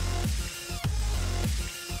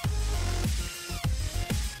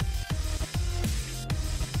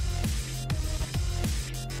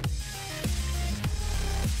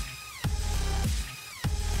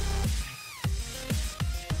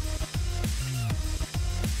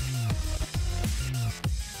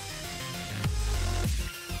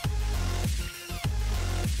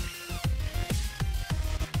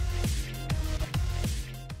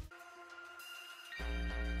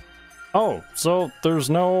 Oh, so there's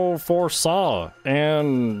no 4 saw,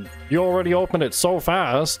 and you already opened it so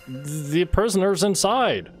fast, the prisoner's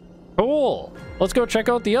inside. Cool. Let's go check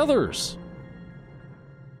out the others.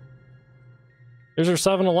 Here's your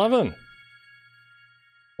 7-Eleven.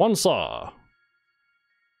 1 saw.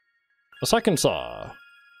 A 2nd saw.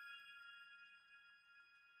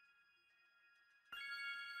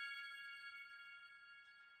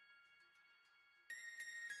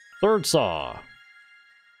 Third saw.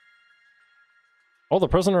 Oh, the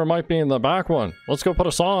prisoner might be in the back one. Let's go put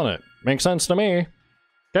a saw on it. Makes sense to me.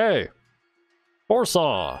 Okay. 4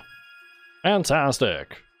 saw.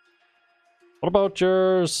 Fantastic. What about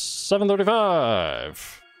your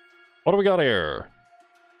 735? What do we got here?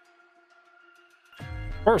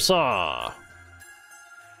 1st saw.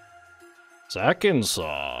 2nd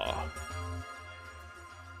saw.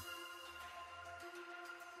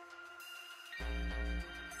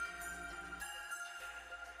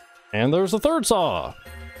 And there's the 3rd saw.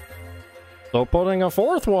 So putting a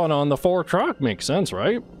 4th one on the 4 truck makes sense,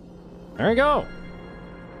 right? There you go.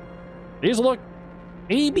 These look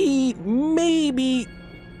maybe.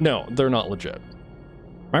 No, they're not legit.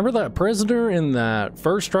 Remember that prisoner in that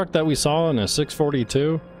first truck that we saw in a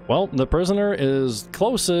 642? Well, the prisoner is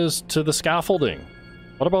closest to the scaffolding.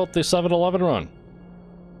 What about the 7-Eleven run?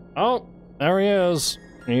 Oh, there he is.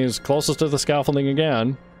 He's closest to the scaffolding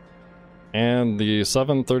again. And the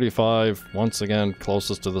 735, once again,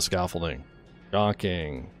 closest to the scaffolding.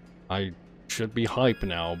 Shocking. I should be hype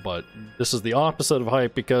now, but this is the opposite of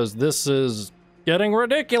hype because this is getting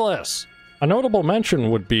ridiculous. A notable mention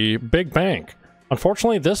would be Big Bank.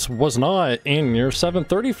 Unfortunately, this was not in your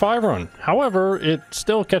 735 run. However, it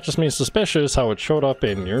still catches me suspicious how it showed up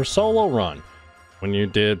in your solo run when you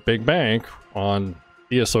did Big Bank on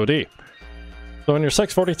DSOD. So in your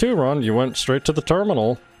 642 run, you went straight to the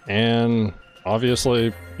terminal. And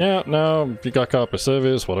obviously, yeah, no, you got caught by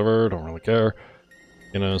civvies, whatever, don't really care.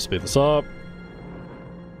 Speed this up.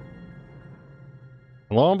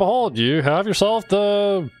 And lo and behold, you have yourself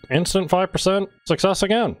the instant 5% success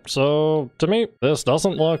again. So to me, this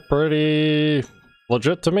doesn't look pretty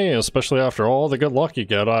legit to me, especially after all the good luck you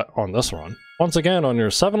get on this run. Once again, on your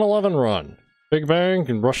 7-Eleven run, Big bang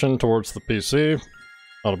and rush in towards the PC.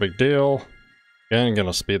 Not a big deal. Again,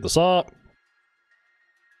 gonna speed this up.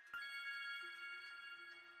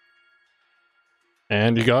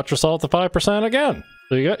 And you got yourself the 5% again.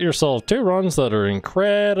 So you got yourself 2 runs that are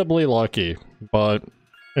incredibly lucky, but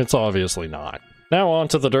it's obviously not. Now on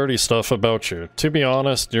to the dirty stuff about you. To be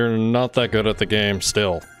honest, you're not that good at the game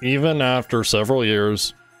still. Even after several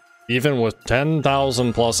years, even with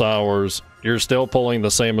 10,000 plus hours, you're still pulling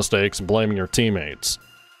the same mistakes and blaming your teammates.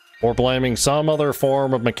 Or blaming some other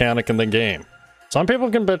form of mechanic in the game. Some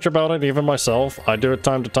people can bitch about it, even myself. I do it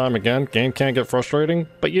time to time again. Game can get frustrating,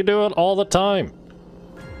 but you do it all the time.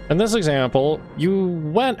 In this example, you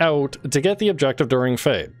went out to get the objective during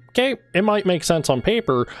Fade. Okay, it might make sense on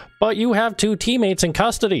paper, but you have 2 teammates in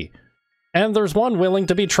custody. And there's one willing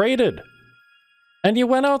to be traded. And you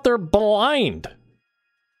went out there blind.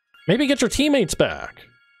 Maybe get your teammates back.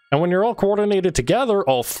 And when you're all coordinated together,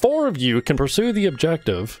 all 4 of you can pursue the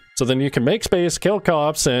objective, so then you can make space, kill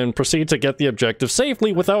cops, and proceed to get the objective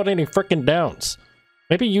safely without any frickin' downs.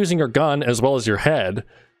 Maybe using your gun as well as your head,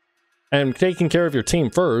 and taking care of your team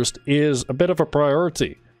first, is a bit of a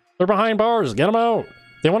priority. They're behind bars, get them out!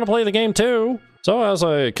 They want to play the game too! So as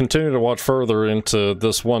I continue to watch further into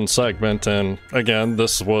this one segment, and again,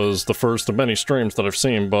 this was the first of many streams that I've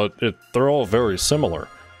seen, but they're all very similar.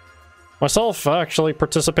 Myself actually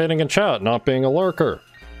participating in chat, not being a lurker.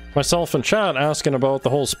 Myself in chat asking about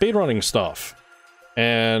the whole speedrunning stuff.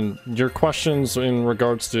 And your questions in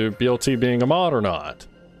regards to BLT being a mod or not.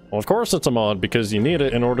 Well, of course it's a mod because you need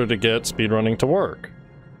it in order to get speedrunning to work.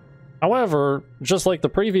 However, just like the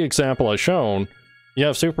previous example I shown, you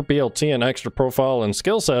have Super BLT and Extra Profile and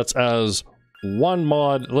Skill Sets as one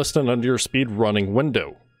mod listed under your speedrunning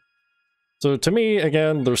window. So to me,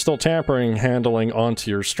 again, there's still tampering handling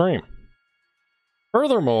onto your stream.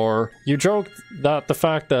 Furthermore, you joked that the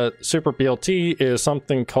fact that Super BLT is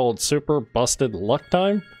something called Super Busted Luck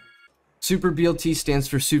Time. Super BLT stands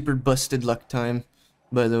for Super Busted Luck Time,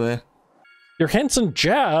 by the way. Your hints and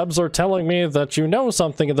jabs are telling me that you know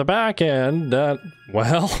something in the back end that,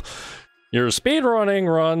 well, your speedrunning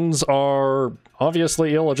runs are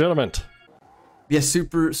obviously illegitimate. Yeah,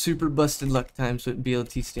 Super Busted Luck Time's what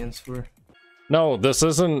BLT stands for. No, this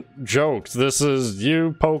isn't jokes. This is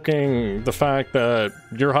you poking the fact that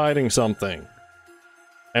you're hiding something.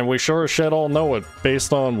 And we sure as shit all know it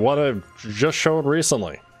based on what I've just showed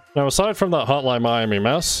recently. Now, aside from that Hotline Miami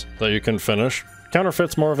mess that you can finish,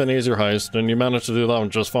 Counterfeit's more of an easier heist, and you managed to do that one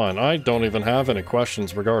just fine. I don't even have any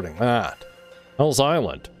questions regarding that. Hell's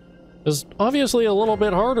Island is obviously a little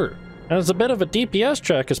bit harder, and it's a bit of a DPS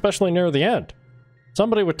check, especially near the end.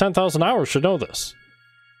 Somebody with 10,000 hours should know this.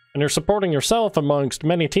 And you're supporting yourself amongst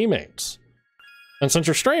many teammates. And since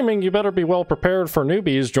you're streaming, you better be well prepared for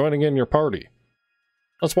newbies joining in your party.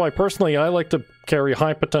 That's why personally I like to carry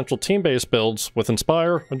high potential team-based builds with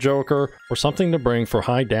Inspire, a Joker, or something to bring for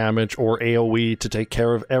high damage or AoE to take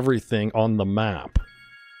care of everything on the map.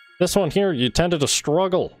 This one here, you tended to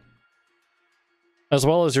struggle. As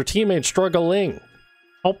well as your teammates struggling.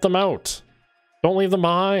 Help them out. Don't leave them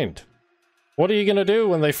behind. What are you gonna do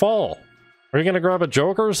when they fall? Are you gonna grab a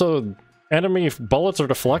Joker so enemy bullets are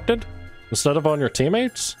deflected instead of on your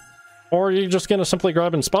teammates? Or are you just gonna simply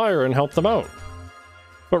grab Inspire and help them out?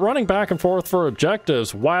 But running back and forth for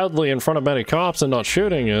objectives wildly in front of many cops and not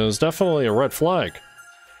shooting is definitely a red flag.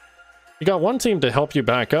 You got one team to help you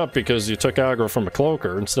back up because you took aggro from a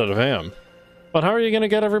cloaker instead of him. But how are you gonna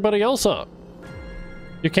get everybody else up?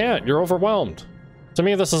 You can't, you're overwhelmed. To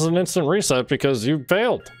me, this is an instant reset because you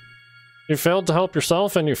failed. You failed to help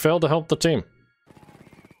yourself and you failed to help the team.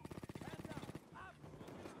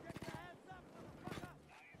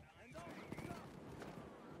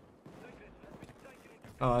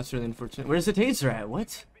 Oh, that's really unfortunate. Where's the taser at?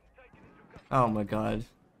 What? Oh my god.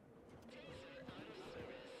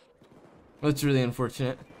 That's really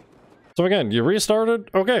unfortunate. So again, you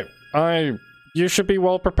restarted? Okay, you should be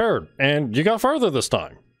well prepared, and you got farther this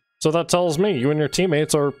time. So that tells me you and your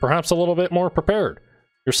teammates are perhaps a little bit more prepared.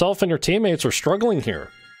 Yourself and your teammates are struggling here.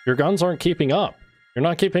 Your guns aren't keeping up. You're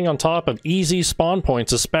not keeping on top of easy spawn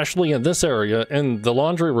points, especially in this area, in the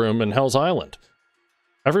laundry room in Hell's Island.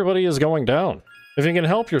 Everybody is going down. If you can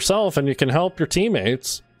help yourself and you can help your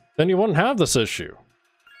teammates, then you wouldn't have this issue.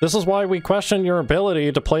 This is why we question your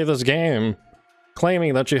ability to play this game,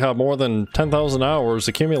 claiming that you have more than 10,000 hours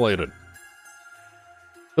accumulated.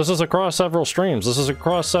 This is across several streams. This is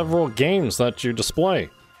across several games that you display.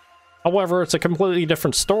 However, it's a completely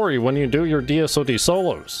different story when you do your DSOD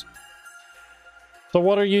Solos. So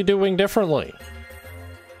what are you doing differently?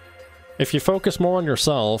 if you focus more on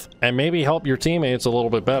yourself and maybe help your teammates a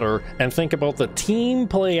little bit better and think about the team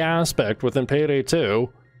play aspect within Payday 2,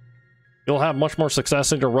 you'll have much more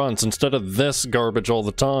success in your runs instead of this garbage all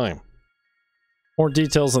the time. More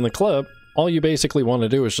details in the clip. All you basically want to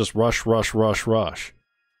do is just rush, rush, rush, rush.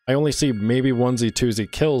 I only see maybe onesie,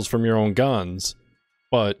 twosie kills from your own guns,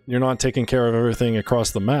 but you're not taking care of everything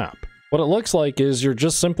across the map. What it looks like is you're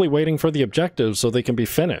just simply waiting for the objectives so they can be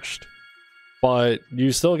finished. But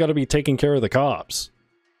you still got to be taking care of the cops.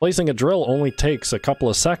 Placing a drill only takes a couple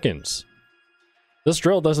of seconds. This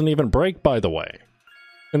drill doesn't even break, by the way.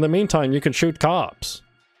 In the meantime, you can shoot cops.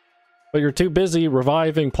 But you're too busy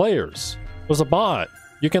reviving players. There's a bot.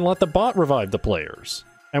 You can let the bot revive the players.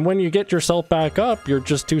 And when you get yourself back up, you're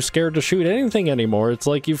just too scared to shoot anything anymore. It's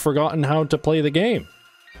like you've forgotten how to play the game.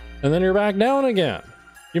 And then you're back down again.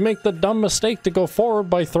 You make the dumb mistake to go forward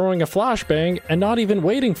by throwing a flashbang and not even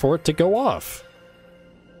waiting for it to go off.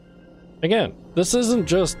 Again, this isn't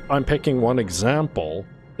just I'm picking one example.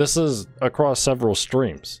 This is across several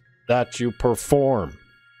streams that you perform.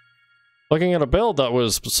 Looking at a build that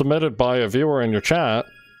was submitted by a viewer in your chat,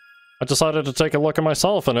 I decided to take a look at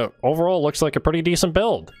myself, and it overall looks like a pretty decent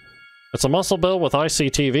build. It's a muscle build with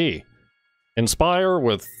ICTV. Inspire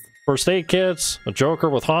with first aid kits, a Joker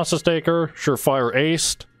with hostage taker, surefire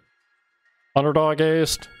aced, underdog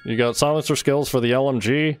aced, you got silencer skills for the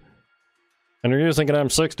LMG, and you're using an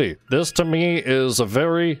M60. This to me is a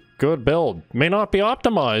very good build. May not be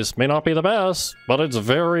optimized, may not be the best, but it's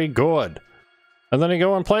very good. And then you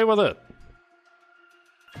go and play with it.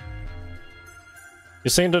 You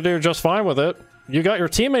seem to do just fine with it. You got your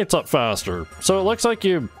teammates up faster, so it looks like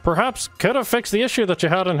you perhaps could have fixed the issue that you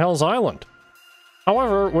had in Hell's Island.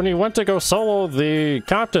 However, when you went to go solo the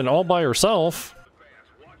captain all by yourself...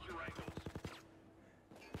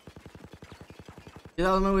 Get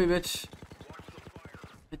out of my way, bitch.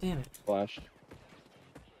 God damn it. Flash.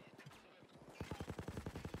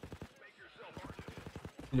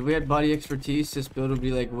 If we had body expertise, this build would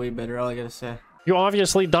be like way better, all I gotta say. You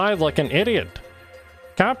obviously died like an idiot.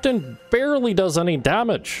 Captain barely does any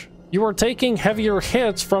damage. You are taking heavier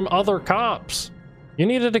hits from other cops. You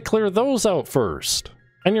needed to clear those out first.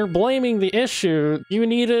 And you're blaming the issue. You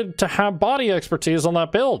needed to have body expertise on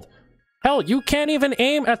that build. Hell, you can't even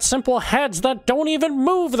aim at simple heads that don't even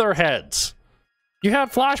move their heads. You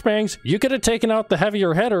had flashbangs, you could have taken out the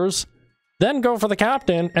heavier hitters, then go for the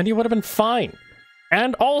captain, and you would have been fine.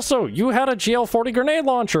 And also, you had a GL-40 grenade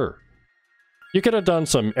launcher. You could have done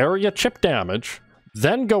some area chip damage,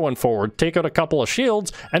 then going forward, take out a couple of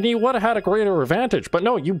shields, and you would have had a greater advantage. But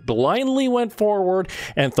no, you blindly went forward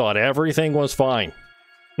and thought everything was fine.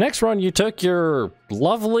 Next run, you took your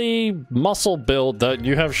lovely muscle build that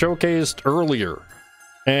you have showcased earlier.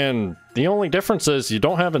 And the only difference is you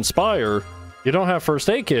don't have Inspire, you don't have first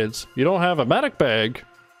aid kits, you don't have a medic bag,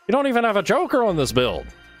 you don't even have a Joker on this build.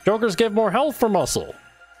 Jokers give more health for muscle.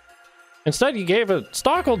 Instead, you gave it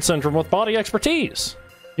Stockhold Syndrome with body expertise.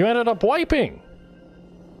 You ended up wiping.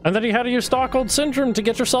 And then you had to use Stockhold Syndrome to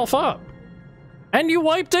get yourself up. And you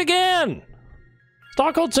wiped again!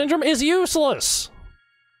 Stockhold Syndrome is useless!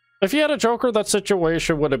 If you had a Joker, that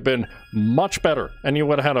situation would have been much better, and you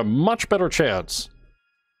would have had a much better chance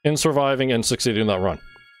in surviving and succeeding in that run.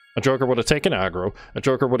 A Joker would have taken aggro, a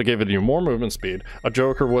Joker would have given you more movement speed, a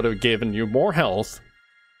Joker would have given you more health,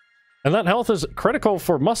 and that health is critical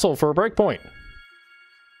for muscle for a breakpoint.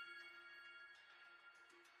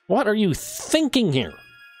 What are you thinking here?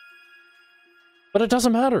 But it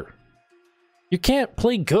doesn't matter. You can't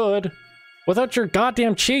play good without your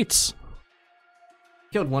goddamn cheats.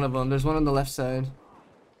 Killed one of them. There's one on the left side.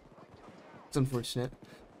 It's unfortunate.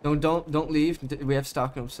 Don't leave. We have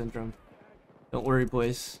Stockholm Syndrome. Don't worry,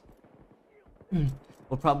 boys.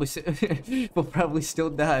 We'll probably still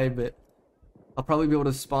die, but I'll probably be able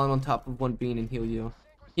to spawn on top of one bean and heal you.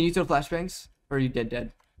 Can you throw flashbangs? Or are you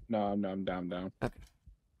dead? No, I'm down. Okay.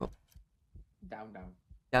 Cool. Down.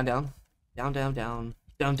 Down.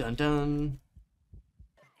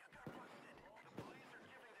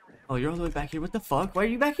 Oh, you're all the way back here. What the fuck? Why are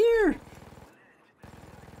you back here?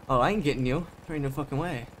 Oh, I ain't getting you. There ain't no fucking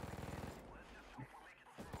way.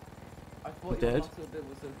 I thought Dead? your muscle build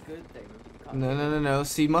was a good thing. No.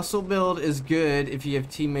 See, muscle build is good if you have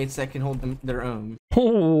teammates that can hold their own.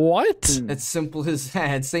 What? It's simple as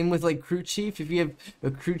that. Same with like crew chief. If you have a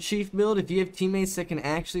crew chief build, if you have teammates that can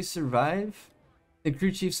actually survive, the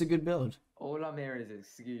crew chief's a good build. All I'm hearing is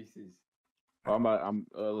excuses.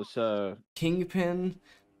 Let's Kingpin,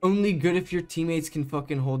 only good if your teammates can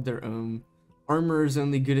fucking hold their own. Armor is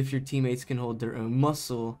only good if your teammates can hold their own.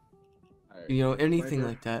 Muscle, you know, anything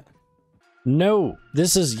like that. No,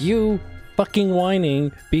 this is you fucking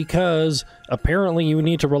whining because apparently you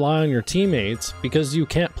need to rely on your teammates because you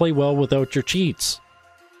can't play well without your cheats.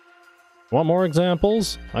 Want more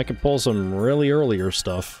examples? I could pull some really earlier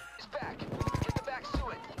stuff.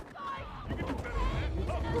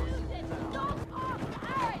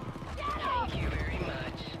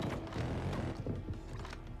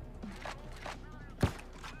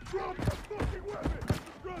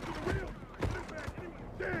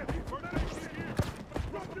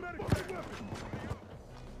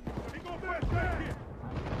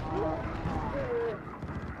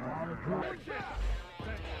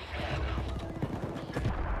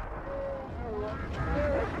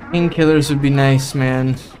 Painkillers would be nice,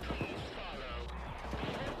 man.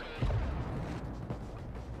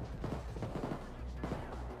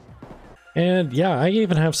 And yeah, I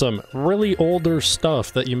even have some really older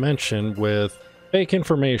stuff that you mentioned with fake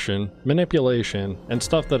information, manipulation, and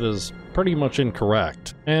stuff that is pretty much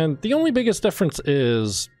incorrect. And the only biggest difference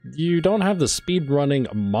is you don't have the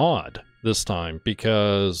speedrunning mod this time,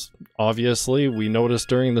 because obviously we noticed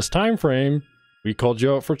during this time frame we called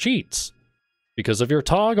you out for cheats because of your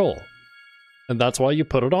toggle. And that's why you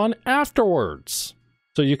put it on afterwards.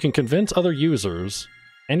 So you can convince other users,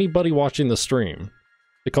 anybody watching the stream,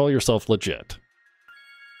 to call yourself legit.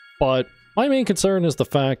 But my main concern is the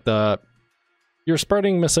fact that you're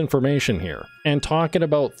spreading misinformation here and talking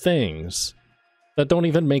about things that don't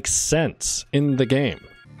even make sense in the game.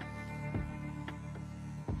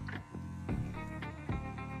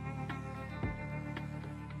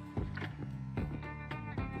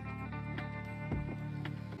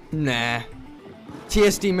 Nah.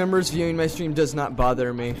 TSD members viewing my stream does not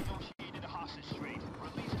bother me.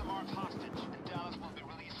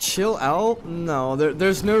 Chill out? No,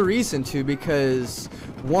 there's no reason to, because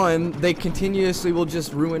one, they continuously will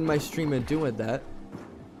just ruin my stream and doing that.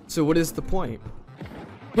 So what is the point?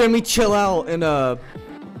 Hear me chill out and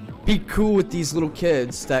be cool with these little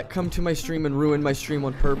kids that come to my stream and ruin my stream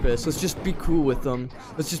on purpose. Let's just be cool with them.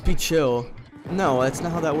 Let's just be chill. No, that's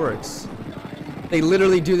not how that works. They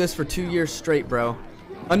literally do this for 2 years straight, bro.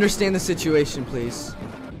 Understand the situation, please.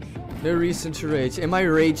 No reason to rage. Am I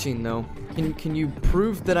raging, though? Can you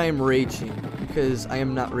prove that I am raging? Because I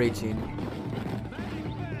am not raging.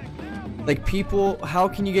 Like, people, how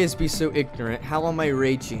can you guys be so ignorant? How am I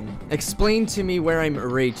raging? Explain to me where I'm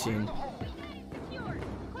raging.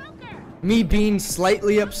 Me being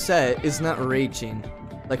slightly upset is not raging.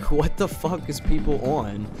 Like, what the fuck is people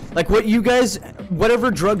on? Like, what you guys, whatever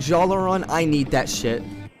drugs y'all are on, I need that shit.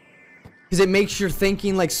 Because it makes your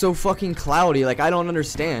thinking, like, so fucking cloudy. Like, I don't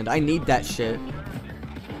understand. I need that shit.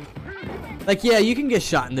 Like, yeah, you can get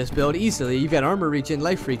shot in this build easily. You've got armor regen,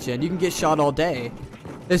 life regen. You can get shot all day.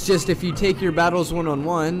 It's just if you take your battles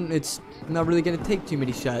one-on-one, it's not really going to take too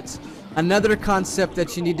many shots. Another concept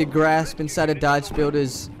that you need to grasp inside a dodge build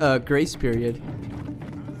is grace period.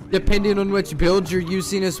 Depending on which build you're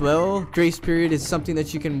using as well, grace period is something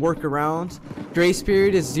that you can work around. Grace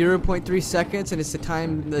period is 0.3 seconds, and it's the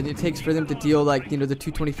time that it takes for them to deal, like, you know, the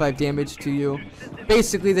 225 damage to you.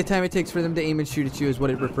 Basically, the time it takes for them to aim and shoot at you is what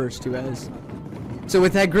it refers to as. So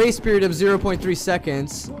with that grace period of 0.3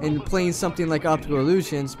 seconds, and playing something like Optical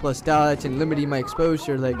Illusions, plus dodge, and limiting my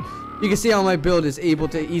exposure, like, you can see how my build is able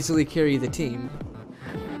to easily carry the team.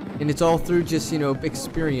 And it's all through just, you know,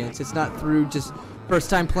 experience. It's not through just first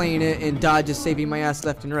time playing it and dodge is saving my ass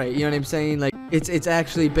left and right. You know what I'm saying? Like, it's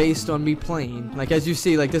actually based on me playing. Like, as you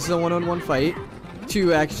see, like, this is a one-on-one fight.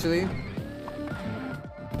 2 actually.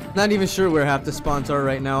 Not even sure where half the spawns are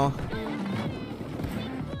right now.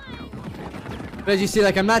 But as you see,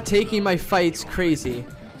 like, I'm not taking my fights crazy.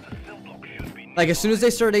 Like, as soon as they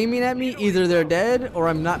start aiming at me, either they're dead or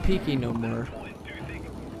I'm not peeking no more.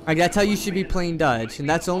 Like, that's how you should be playing dodge, and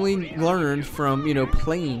that's only learned from, you know,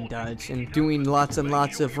 playing dodge and doing lots and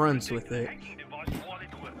lots of runs with it.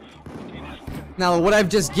 Now, what I've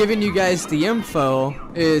just given you guys the info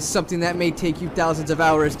is something that may take you thousands of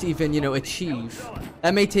hours to even, you know, achieve.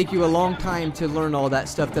 That may take you a long time to learn all that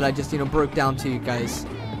stuff that I just, you know, broke down to you guys.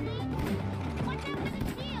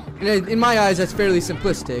 And in my eyes, that's fairly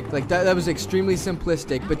simplistic. Like, that was extremely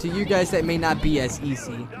simplistic, but to you guys, that may not be as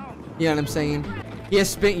easy. You know what I'm saying? He has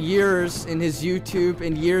spent years in his YouTube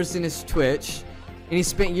and years in his Twitch, and he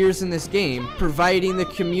spent years in this game, providing the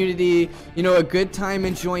community, you know, a good time,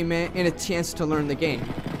 enjoyment, and a chance to learn the game.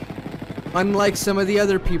 Unlike some of the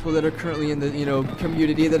other people that are currently in the, you know,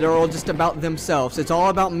 community that are all just about themselves. It's all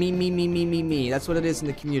about me, me, me, me, me, me. That's what it is in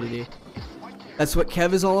the community. That's what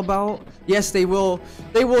Kev is all about. Yes, they will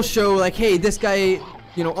show, like, hey, this guy,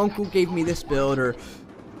 you know, Uncle gave me this build, or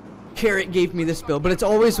Carrot gave me this build, but it's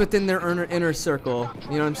always within their inner circle.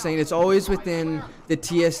 You know what I'm saying? It's always within the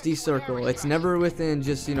TSD circle. It's never within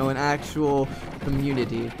just, you know, an actual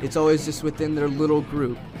community. It's always just within their little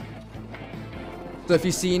group. So if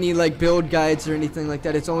you see any like build guides or anything like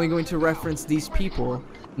that, it's only going to reference these people,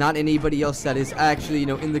 not anybody else that is actually, you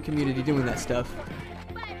know, in the community doing that stuff.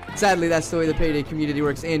 Sadly, that's the way the Payday community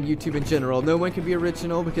works, and YouTube in general. No one can be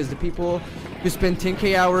original because the people who spend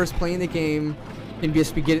 10K hours playing the game can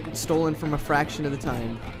just be getting stolen from a fraction of the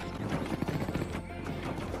time.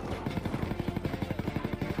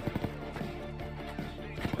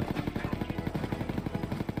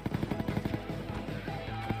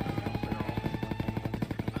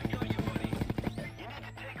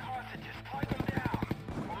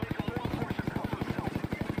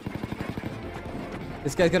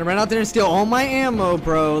 This guy's gonna run out there and steal all my ammo,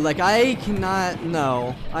 bro. Like, I cannot.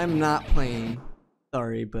 No, I'm not playing.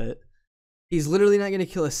 Sorry, but he's literally not gonna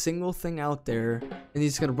kill a single thing out there, and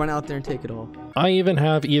he's just gonna run out there and take it all. I even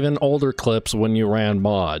have older clips when you ran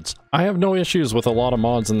mods. I have no issues with a lot of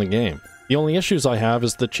mods in the game. The only issues I have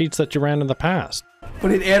is the cheats that you ran in the past.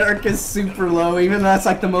 But an Anarch is super low, even though that's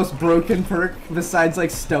like the most broken perk besides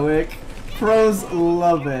like Stoic. Pros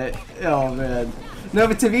love it. Oh man. No,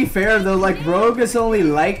 but to be fair though, like Rogue is only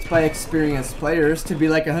liked by experienced players, to be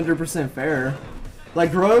like 100% fair.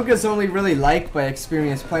 Like Rogue is only really liked by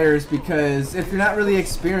experienced players because if you're not really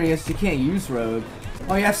experienced, you can't use Rogue.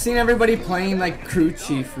 Oh yeah, I've seen everybody playing like Crew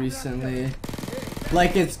Chief recently.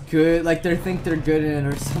 Like it's good, like they think they're good in it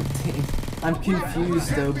or something. I'm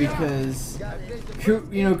confused though because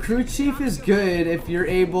Crew Chief is good if you're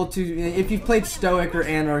able to, if you've played Stoic or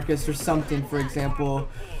Anarchist or something, for example.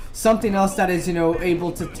 Something else that is, you know,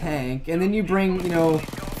 able to tank, and then you bring, you know,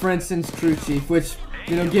 for instance, Crew Chief, which,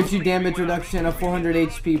 you know, gives you damage reduction, a 400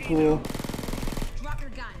 HP pool.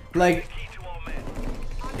 Like,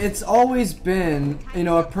 it's always been, you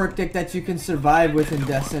know, a perk deck that you can survive with in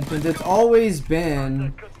Death Sentence. It's always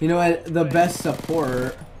been, you know, the best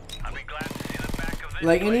support.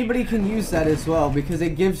 Like, anybody can use that as well, because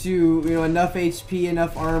it gives you, you know, enough HP,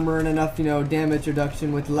 enough armor, and enough, you know, damage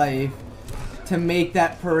reduction with life to make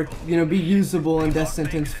that perk, you know, be usable in Death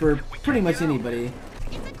Sentence for pretty much anybody.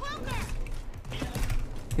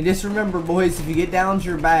 And just remember, boys, if you get downs,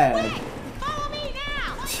 you're bad.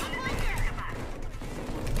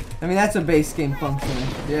 I mean, that's a base game function.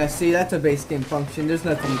 Yeah, see, that's a base game function. There's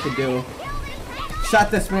nothing you can do. Shot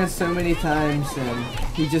this man so many times, and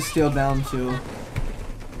he just still down too.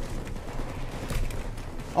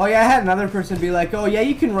 Oh yeah, I had another person be like, oh yeah,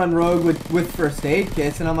 you can run Rogue with first aid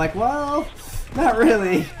kits, and I'm like, well, not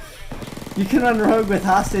really. You can run Rogue with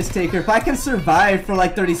Hostage Taker. If I can survive for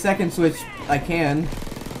like 30 seconds, which I can,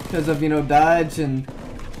 because of, you know, dodge and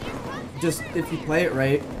just if you play it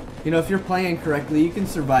right. You know, if you're playing correctly, you can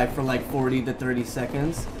survive for like 40 to 30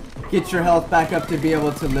 seconds. Get your health back up to be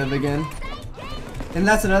able to live again. And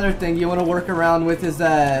that's another thing you want to work around with is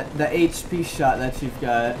the HP shot that you've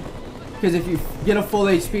got. Because if you get a full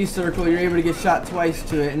HP circle, you're able to get shot twice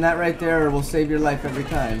to it, and that right there will save your life every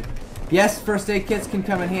time. Yes, first aid kits can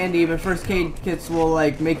come in handy, but first aid kits will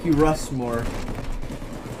like make you rust more.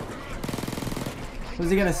 Was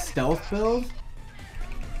he gonna stealth build?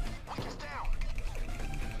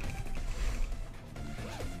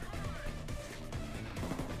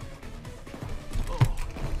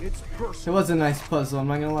 It was a nice puzzle, I'm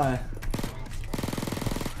not gonna lie.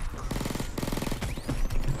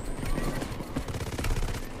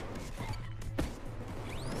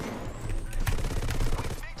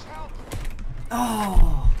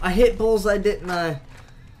 Oh, I hit bullseye, didn't I?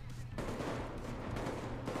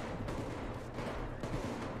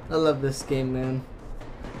 I love this game, man.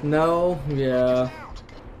 No, yeah.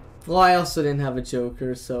 Well, I also didn't have a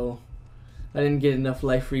Joker, so I didn't get enough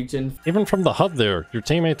life regen. Even from the HUD there, your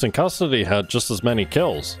teammates in custody had just as many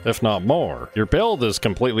kills, if not more. Your build is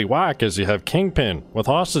completely whack as you have Kingpin with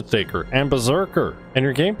Hostage Taker and Berserker. And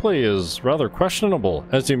your gameplay is rather questionable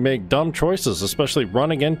as you make dumb choices, especially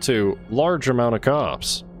running into large amount of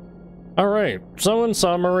cops. Alright, so in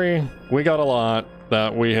summary, we got a lot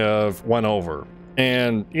that we have went over.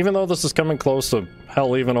 And even though this is coming close to,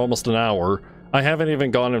 hell, even almost an hour, I haven't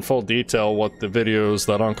even gone in full detail what the videos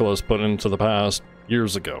that Uncle has put into the past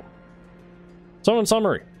years ago. So in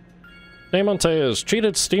summary, Damontae has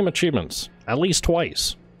cheated Steam achievements at least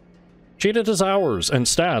twice. Cheated his hours and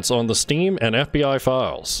stats on the Steam and FBI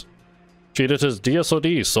files. Cheated his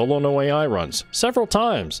DSOD Solo No AI runs several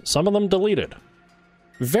times, some of them deleted.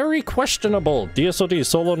 Very questionable DSOD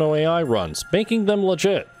Solo No AI runs, making them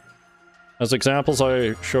legit. As examples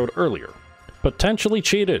I showed earlier. Potentially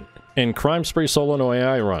cheated in CrimeSpree Solo No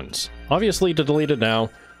AI runs. Obviously deleted now.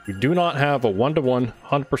 who do not have a 1-to-1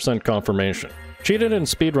 100% confirmation, cheated in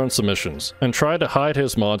speedrun submissions, and tried to hide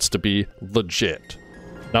his mods to be legit.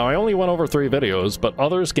 Now, I only went over 3 videos, but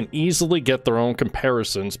others can easily get their own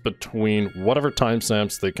comparisons between whatever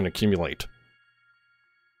timestamps they can accumulate.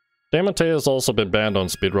 Damontae has also been banned on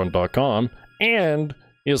speedrun.com, and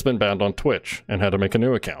he has been banned on Twitch and had to make a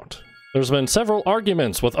new account. There's been several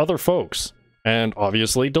arguments with other folks, and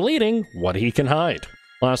obviously deleting what he can hide.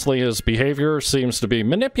 Lastly, his behavior seems to be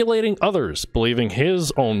manipulating others, believing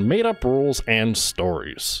his own made-up rules and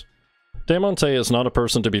stories. Damontae is not a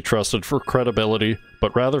person to be trusted for credibility,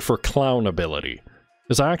 but rather for clownability.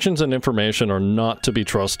 His actions and information are not to be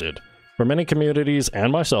trusted. For many communities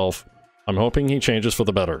and myself, I'm hoping he changes for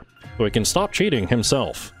the better, so he can stop cheating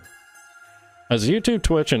himself. As YouTube,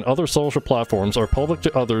 Twitch, and other social platforms are public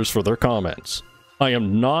to others for their comments, I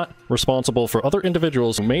am not responsible for other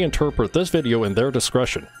individuals who may interpret this video in their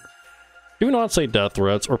discretion. Do not say death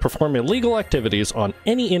threats or perform illegal activities on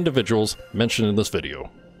any individuals mentioned in this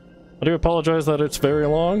video. I do apologize that it's very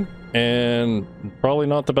long, and probably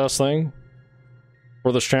not the best thing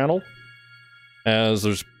for this channel, as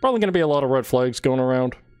there's probably going to be a lot of red flags going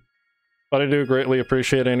around. But I do greatly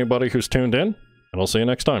appreciate anybody who's tuned in, and I'll see you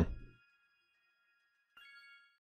next time.